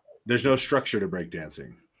 Because there's no structure to break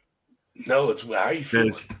dancing. No, it's how you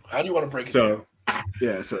feel. How do you want to break it down?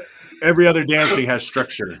 Yeah, so every other dancing has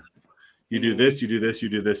structure. You do this, you do this, you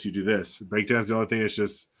do this, you do this. Breakdance, the only thing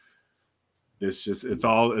is it's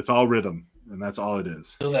all rhythm, and that's all it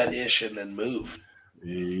is. Feel that ish and then move.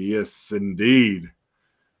 Yes, indeed.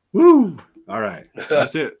 Woo! All right,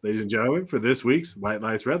 that's it, ladies and gentlemen, for this week's White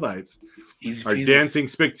Lights, Red Lights. Easy Our peasy. dancing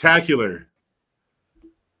spectacular.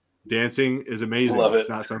 Dancing is amazing. Love it. It's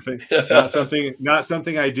not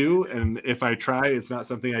something I do, and if I try, it's not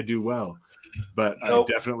something I do well. But I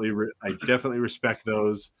definitely respect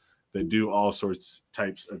those that do all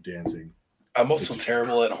types of dancing. I'm also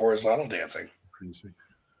terrible at horizontal dancing.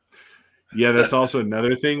 Yeah, that's also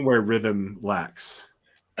another thing where rhythm lacks.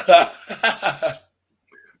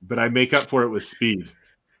 But I make up for it with speed.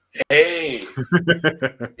 Hey.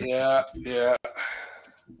 Yeah.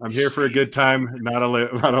 I'm here for a good time, not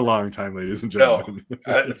a long time, ladies and gentlemen.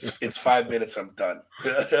 No, it's 5 minutes. I'm done.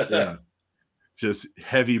 Yeah, just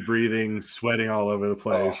heavy breathing, sweating all over the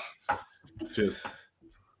place. Just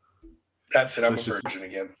that's it. I'm a virgin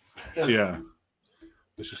again. Yeah,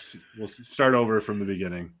 we'll start over from the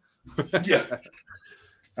beginning. Yeah.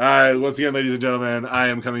 All right. Once again, ladies and gentlemen, I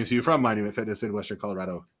am coming to you from Monument Fitness in Western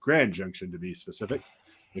Colorado, Grand Junction to be specific.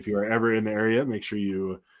 If you are ever in the area, make sure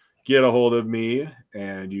you get a hold of me,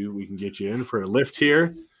 and we can get you in for a lift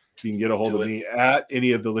here. You can get a hold of me at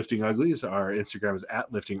any of the Lifting Uglies. Our Instagram is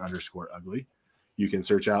at lifting_ugly. You can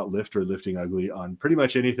search out Lift or Lifting Ugly on pretty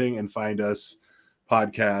much anything and find us,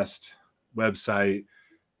 podcast, website,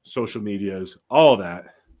 social medias, all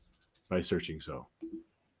that by searching so.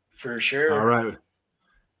 For sure. All right.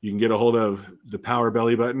 You can get a hold of the Power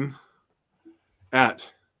Belly button at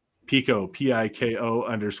Pico, PIKO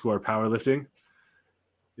 _powerlifting.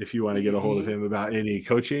 If you want to get a hold of him about any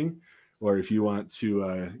coaching, or if you want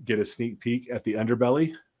to get a sneak peek at the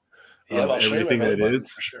underbelly of everything that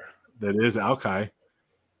is Alkai,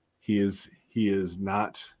 he is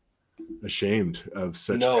not ashamed of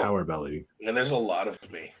such power belly. And there's a lot of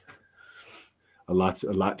me. A lot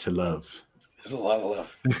to love. There's a lot of love.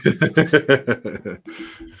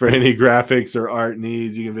 For any graphics or art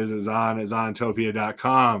needs, you can visit Zon at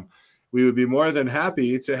zontopia.com. We would be more than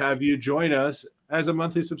happy to have you join us as a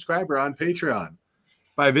monthly subscriber on Patreon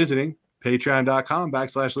by visiting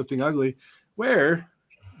patreon.com/liftingugly, where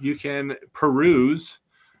you can peruse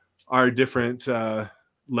our different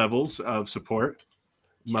levels of support,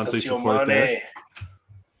 monthly support there.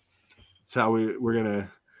 That's how we're going to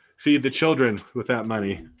feed the children with that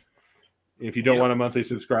money. If you don't want to monthly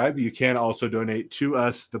subscribe, you can also donate to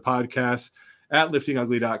us, the podcast, at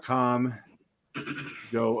liftingugly.com.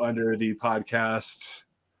 Go under the podcast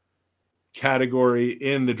category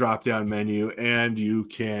in the drop-down menu, and you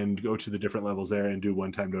can go to the different levels there and do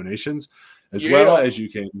one-time donations, as well as you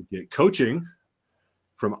can get coaching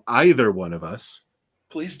from either one of us.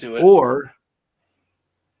 Please do it.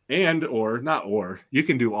 You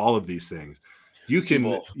can do all of these things. You can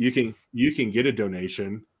get a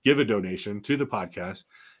donation, give a donation to the podcast.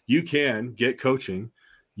 You can get coaching.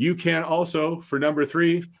 You can also, for number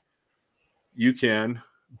 3, you can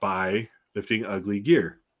buy Lifting Ugly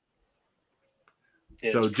gear.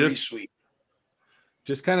 Yeah, so just sweet.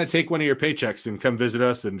 Just kind of take one of your paychecks and come visit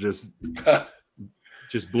us and just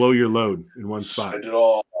blow your load in one spot. Spend it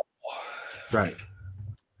all. Right.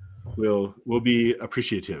 We'll be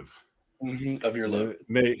appreciative of your load.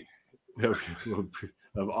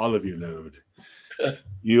 Of all of your load.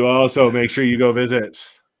 You also make sure you go visit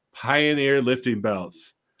Pioneer Lifting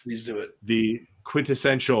Belts. Please do it. The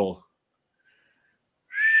quintessential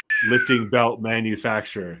lifting belt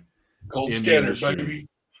manufacturer. Gold standard, baby.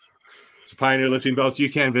 So Pioneer Lifting Belts, you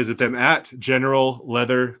can visit them at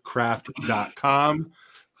generalleathercraft.com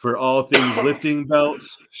for all things lifting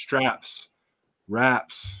belts, straps,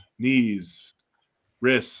 wraps, knees,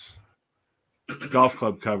 wrists, golf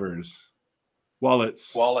club covers,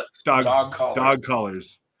 wallets, dog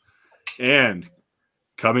collars. And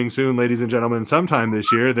coming soon, ladies and gentlemen, sometime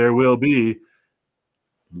this year, there will be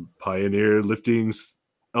Pioneer Lifting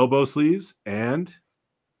elbow sleeves and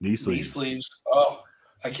knee sleeves. Oh,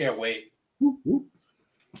 I can't wait.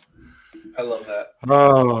 I love that.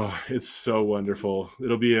 Oh, it's so wonderful.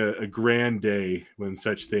 It'll be a grand day when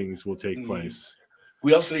such things will take place.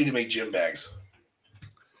 We also need to make gym bags.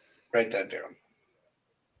 Write that down.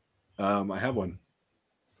 I have one.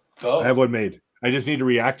 Oh. I have one made. I just need to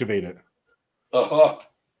reactivate it. Uh-huh.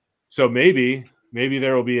 So maybe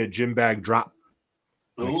there will be a gym bag drop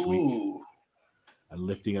next week. A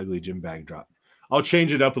Lifting Ugly gym bag drop. I'll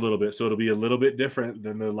change it up a little bit so it'll be a little bit different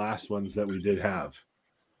than the last ones that we did have.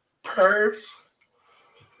 Pervs.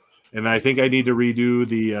 And I think I need to redo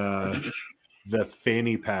the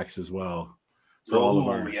fanny packs as well. For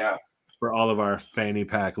all of our fanny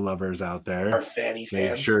pack lovers out there. Our fanny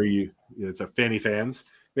fans. Make sure it's our fanny fans.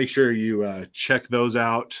 Make sure you check those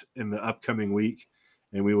out in the upcoming week,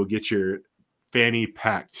 and we will get your fanny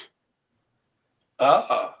packed.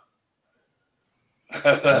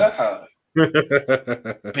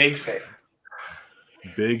 Big fan.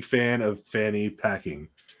 Big fan of fanny packing.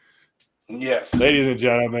 Yes. Ladies and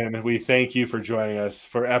gentlemen, we thank you for joining us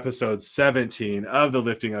for episode 17 of the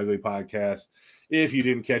Lifting Ugly podcast. If you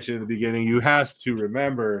didn't catch it in the beginning, you have to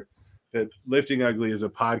remember that Lifting Ugly is a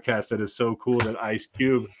podcast that is so cool that Ice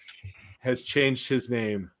Cube has changed his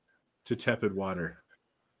name to Tepid Water.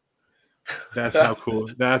 That's how cool.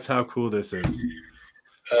 That's how cool this is.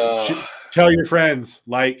 Tell your friends,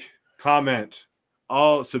 like, comment,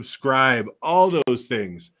 subscribe, all those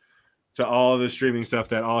things to all the streaming stuff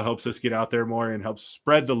that all helps us get out there more and helps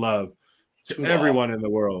spread the love to everyone in the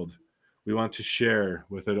world. We want to share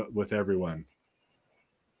with everyone.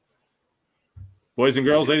 Boys and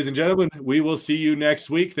girls, ladies and gentlemen, we will see you next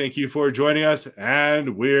week. Thank you for joining us,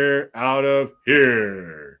 and we're out of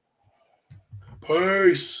here.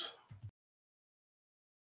 Peace.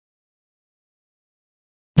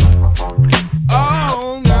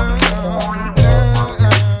 Oh, no.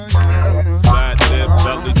 Slide that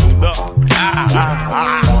belly tune up.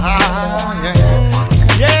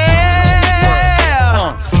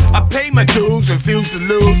 I pay my dues, refuse to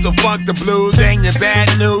lose, so fuck the blues. Ain't your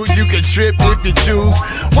bad news, you can trip if you choose.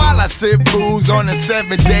 While I sip booze on a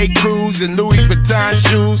 7-day cruise in Louis Vuitton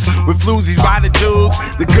shoes with floozies by the dudes.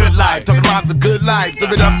 The good life, talking about the good life.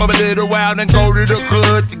 Live it up for a little while, then go to the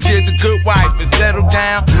hood to get the good wife and settle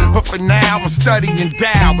down. But for now, I'm studying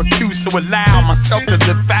down, refuse to allow myself to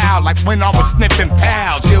live foul like when I was sniffing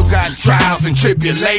pals. Still got trials and tribulations.